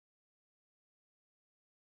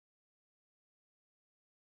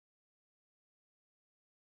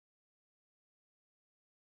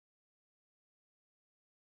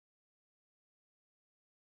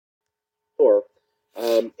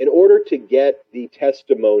 In order to get the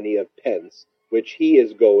testimony of Pence, which he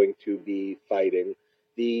is going to be fighting,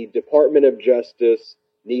 the Department of Justice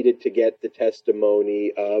needed to get the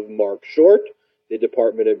testimony of Mark Short. The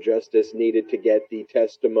Department of Justice needed to get the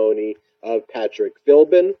testimony of Patrick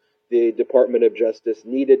Philbin. The Department of Justice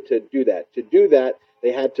needed to do that. To do that,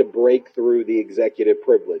 they had to break through the executive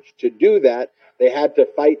privilege. To do that, they had to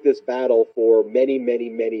fight this battle for many, many,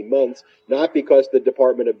 many months, not because the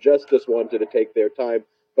Department of Justice wanted to take their time,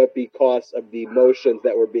 but because of the motions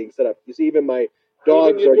that were being set up. You see, even my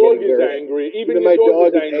dogs are getting very angry. Even my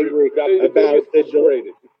dog is angry about the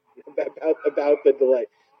delay.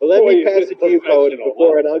 But let me pass it to you, Cohen,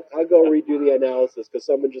 before, and I'll go redo the analysis, because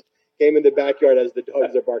someone just came in the backyard as the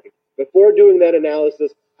dogs are barking. Before doing that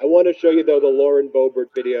analysis, I want to show you, though, the Lauren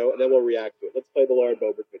Boebert video, and then we'll react to it. Let's play the Lauren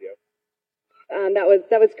Boebert video. That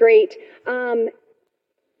was great.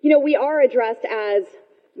 We are addressed as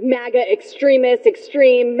MAGA extremists,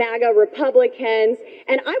 extreme MAGA Republicans.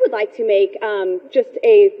 And I would like to make just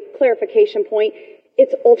a clarification point.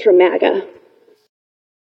 It's ultra MAGA.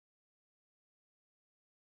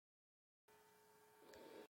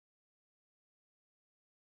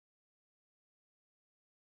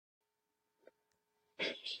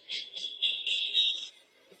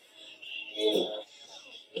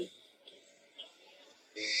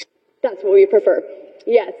 That's what we prefer.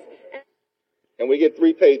 Yes. And we get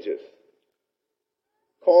 3 pages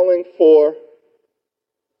calling for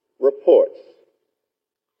reports.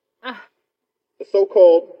 The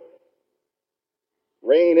so-called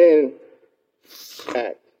Rein In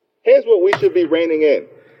Act. Here's what we should be reining in.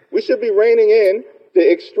 We should be reining in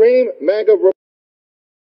the extreme MAGA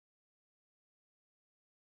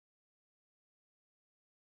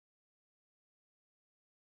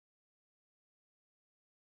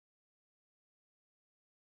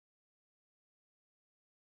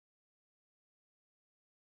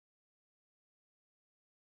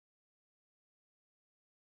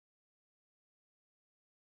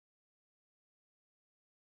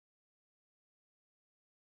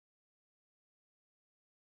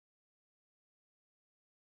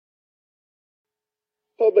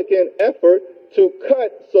Republican effort to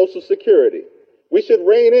cut Social Security. We should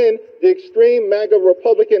rein in the extreme MAGA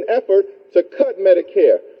Republican effort to cut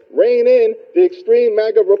Medicare. Rein in the extreme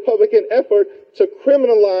MAGA Republican effort to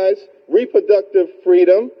criminalize reproductive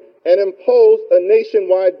freedom and impose a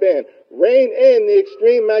nationwide ban. Rein in the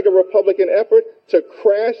extreme MAGA Republican effort to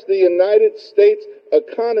crash the United States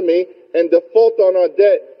economy and default on our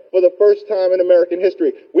debt for the first time in American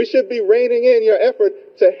history. We should be reining in your effort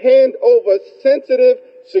to hand over sensitive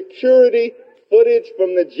security footage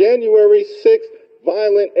from the January 6th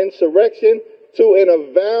violent insurrection to an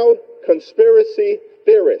avowed conspiracy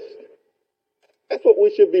theorist. That's what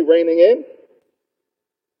we should be reining in.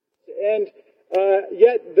 And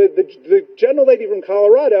yet the gentle lady from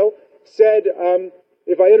Colorado said,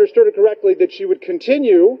 if I understood it correctly, that she would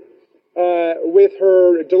continue with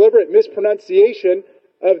her deliberate mispronunciation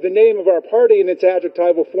of the name of our party in its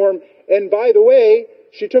adjectival form. And by the way,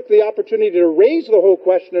 she took the opportunity to raise the whole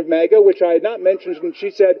question of MAGA, which I had not mentioned, and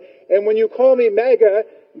she said, and when you call me MAGA,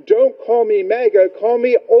 don't call me MAGA, call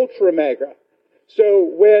me Ultra MAGA.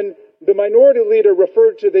 So when the minority leader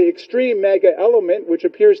referred to the extreme MAGA element, which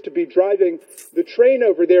appears to be driving the train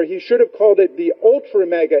over there, he should have called it the Ultra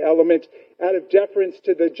MAGA element out of deference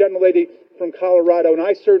to the gentlelady from Colorado, and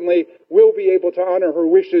I certainly will be able to honor her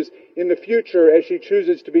wishes in the future as she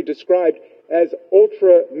chooses to be described as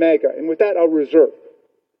Ultra MAGA. And with that, I'll reserve.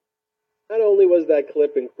 Not only was that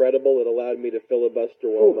clip incredible, it allowed me to filibuster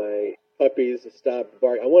while my puppies stopped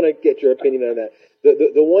barking. I want to get your opinion on that.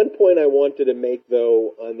 The one point I wanted to make,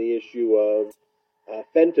 though, on the issue of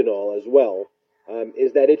fentanyl as well,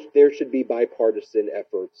 is that there should be bipartisan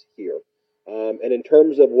efforts here. And in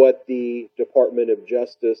terms of what the Department of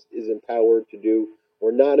Justice is empowered to do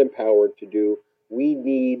or not empowered to do, we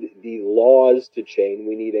need the laws to change.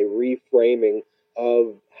 We need a reframing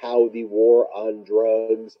of how the war on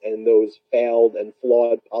drugs and those failed and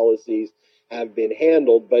flawed policies have been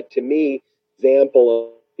handled. But to me, example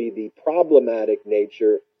of the problematic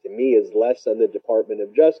nature, to me, is less on the Department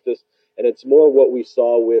of Justice, and it's more what we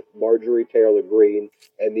saw with Marjorie Taylor Greene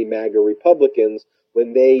and the MAGA Republicans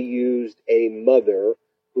when they used a mother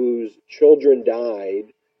whose children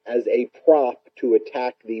died as a prop to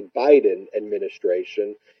attack the Biden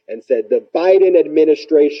administration and said, the Biden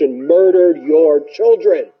administration murdered your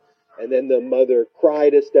children. And then the mother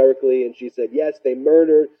cried hysterically and she said, yes, the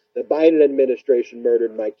Biden administration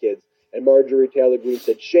murdered my kids. And Marjorie Taylor Greene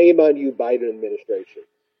said, shame on you, Biden administration.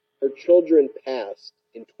 Her children passed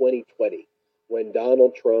in 2020 when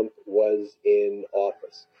Donald Trump was in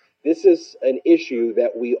office. This is an issue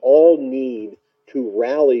that we all need to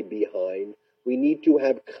rally behind. We need to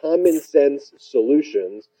have common sense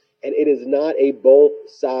solutions, and it is not a both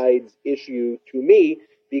sides issue to me,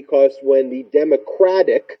 because when the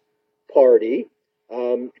Democratic Party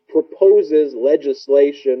proposes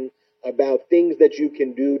legislation about things that you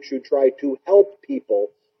can do to try to help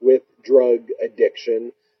people with drug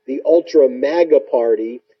addiction, the ultra MAGA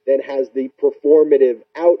party then has the performative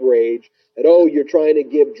outrage that, oh, you're trying to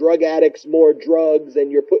give drug addicts more drugs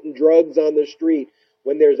and you're putting drugs on the street,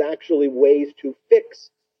 when there's actually ways to fix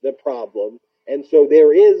the problem. And so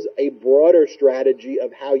there is a broader strategy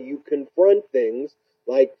of how you confront things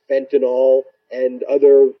like fentanyl and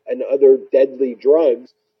other deadly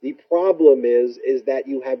drugs. The problem is that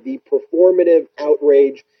you have the performative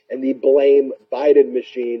outrage and the blame Biden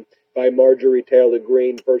machine by Marjorie Taylor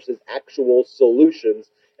Greene versus actual solutions.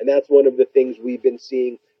 And that's one of the things we've been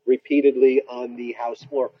seeing repeatedly on the House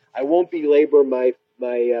floor. I won't belabor my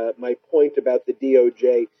point about the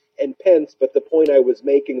DOJ and Pence, but the point I was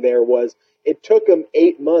making there was it took them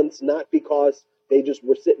 8 months, not because they just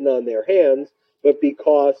were sitting on their hands, but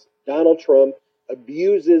because Donald Trump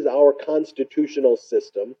abuses our constitutional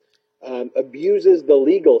system, abuses the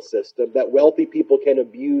legal system that wealthy people can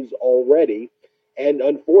abuse already. And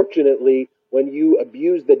unfortunately, when you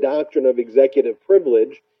abuse the doctrine of executive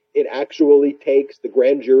privilege, it actually takes, the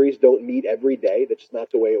grand juries don't meet every day. That's just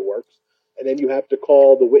not the way it works. And then you have to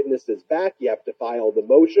call the witnesses back. You have to file the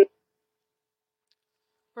motion.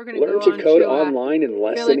 We're going Learn go to code to, online in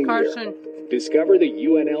less Billy than a Carson. year. Discover the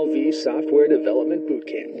UNLV Software Development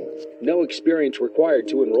Bootcamp. No experience required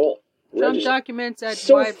to enroll. Trump documents at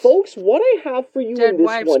So, wife's, folks, what I have for you dead in this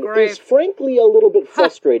wife's one grave. is frankly a little bit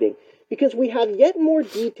frustrating because we have yet more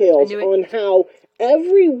details on how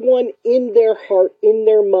everyone in their heart, in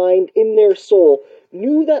their mind, in their soul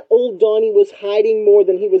knew that old Donnie was hiding more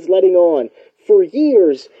than he was letting on for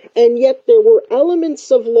years, and yet there were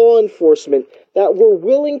elements of law enforcement that were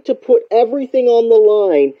willing to put everything on the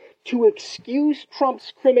line to excuse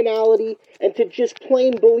Trump's criminality and to just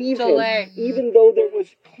plain believe him, even though there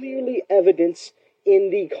was clearly evidence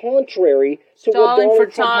in the contrary to what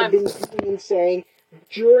Donald Trump had been doing and saying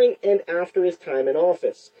during and after his time in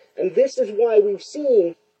office. And this is why we've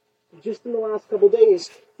seen, just in the last couple of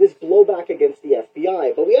days, this blowback against the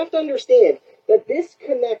FBI. But we have to understand that this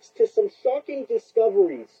connects to some shocking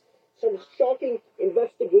discoveries, some shocking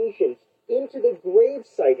investigations into the grave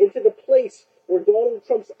site, into the place where Donald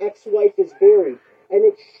Trump's ex-wife is buried. And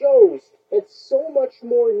it shows that so much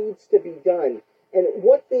more needs to be done. And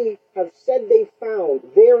what they have said they found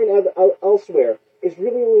there and elsewhere is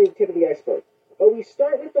really only the tip of the iceberg. But we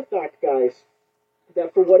start with the fact, guys,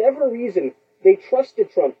 that for whatever reason, they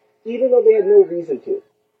trusted Trump, even though they had no reason to.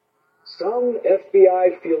 Some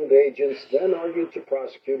FBI field agents then argued to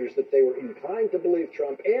prosecutors that they were inclined to believe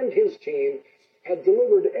Trump and his team had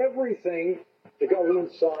delivered everything the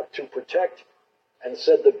government sought to protect, and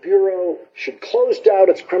said the Bureau should close down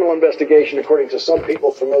its criminal investigation, according to some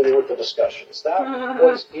people familiar with the discussions. That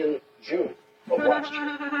was in June of last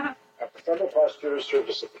year, after federal prosecutors served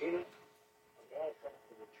a subpoena on Donald Trump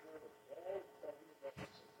for the return of all government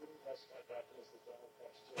records, including classified documents that Donald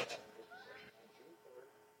Trump still had in his possession on June 3rd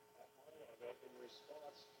at Mar-a-Lago in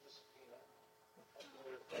response to the subpoena of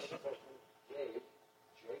lawyer federal president Gabe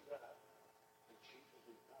J. Rapp, the chief of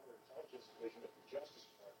the counterintelligence division of the Justice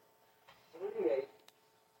Department, 38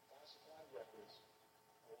 classified records,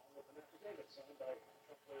 along with an affidavit signed by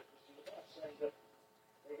Trump lawyer Christina Buff, saying that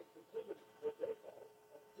they had completed what they call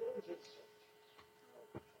a diligence search.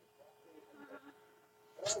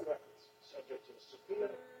 All records subject to the subpoena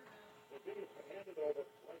were being handed over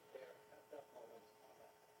right there at that moment on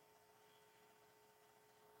that day.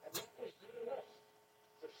 And that was good enough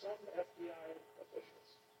for some FBI officials.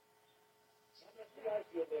 Some FBI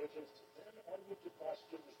field agents then argued to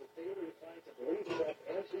prosecutors that they were inclined to believe Trump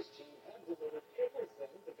and his team had delivered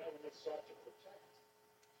everything the government sought to protect,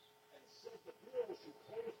 and said the Bureau should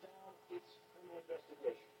close down its criminal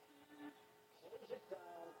investigation. Close it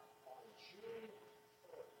down on June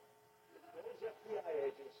 3rd. Those FBI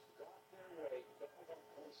agents got their way. Donald Trump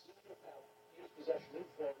coincidentally had in his possession in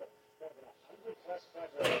Florida more than 100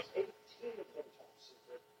 classified records, 18 of them top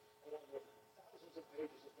secret, along with thousands of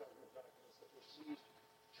pages of government documents that were seized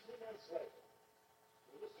 2 months later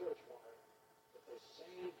with a search warrant that those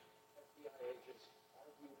same FBI agents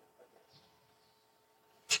argued against.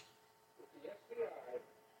 With the FBI,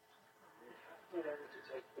 we have to learn to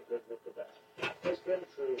take the good with the bad. That has been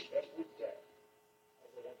true every day of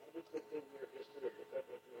the 115-year history of the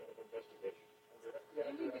Federal Bureau of Investigation. Under FBI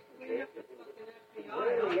director J. Edgar Hoover, we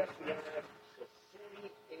ran the FBI for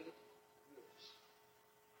 48 years.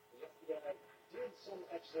 The FBI did some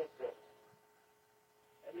excellent work,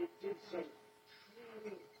 and it did some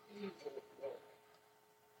truly evil work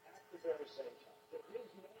at the very same time. There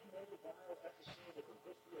is no more vile episode in the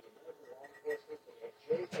history of American law enforcement than what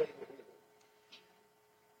J. Edgar Hoover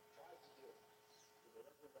tried to do to the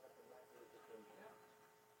Reverend Dr. Martin Luther King Jr.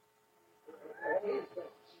 There have always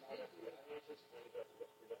been smart FBI agents,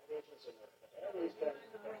 FBI agents, and there have always been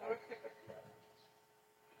FBI agents.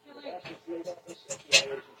 The Boston field office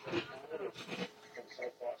FBI agent Jim Connolly from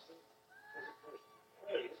South Boston was at first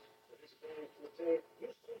praised for his ability to obtain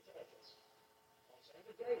useful intelligence on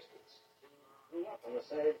Sandra Day streets. He grew up in the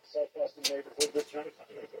same South Boston neighborhood that John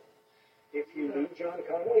Connolly did. If you knew John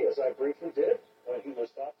Connolly, as I briefly did, when he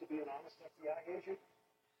was thought to be an honest FBI agent,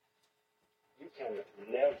 you can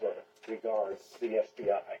never regard the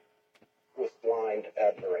FBI with blind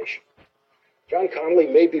admiration. John Connolly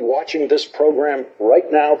may be watching this program right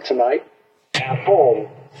now tonight, at home,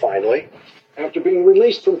 finally, after being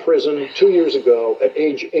released from prison 2 years ago at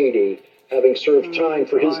age 80, having served time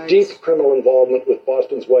for his deep criminal involvement with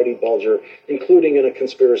Boston's Whitey Bulger, including in a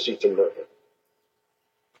conspiracy to murder.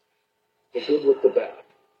 The good with the bad.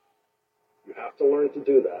 You have to learn to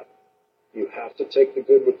do that. You have to take the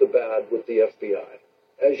good with the bad with the FBI,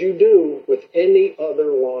 as you do with any other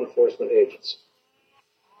law enforcement agency.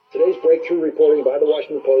 Today's breakthrough reporting by the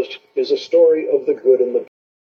Washington Post is a story of the good and the bad.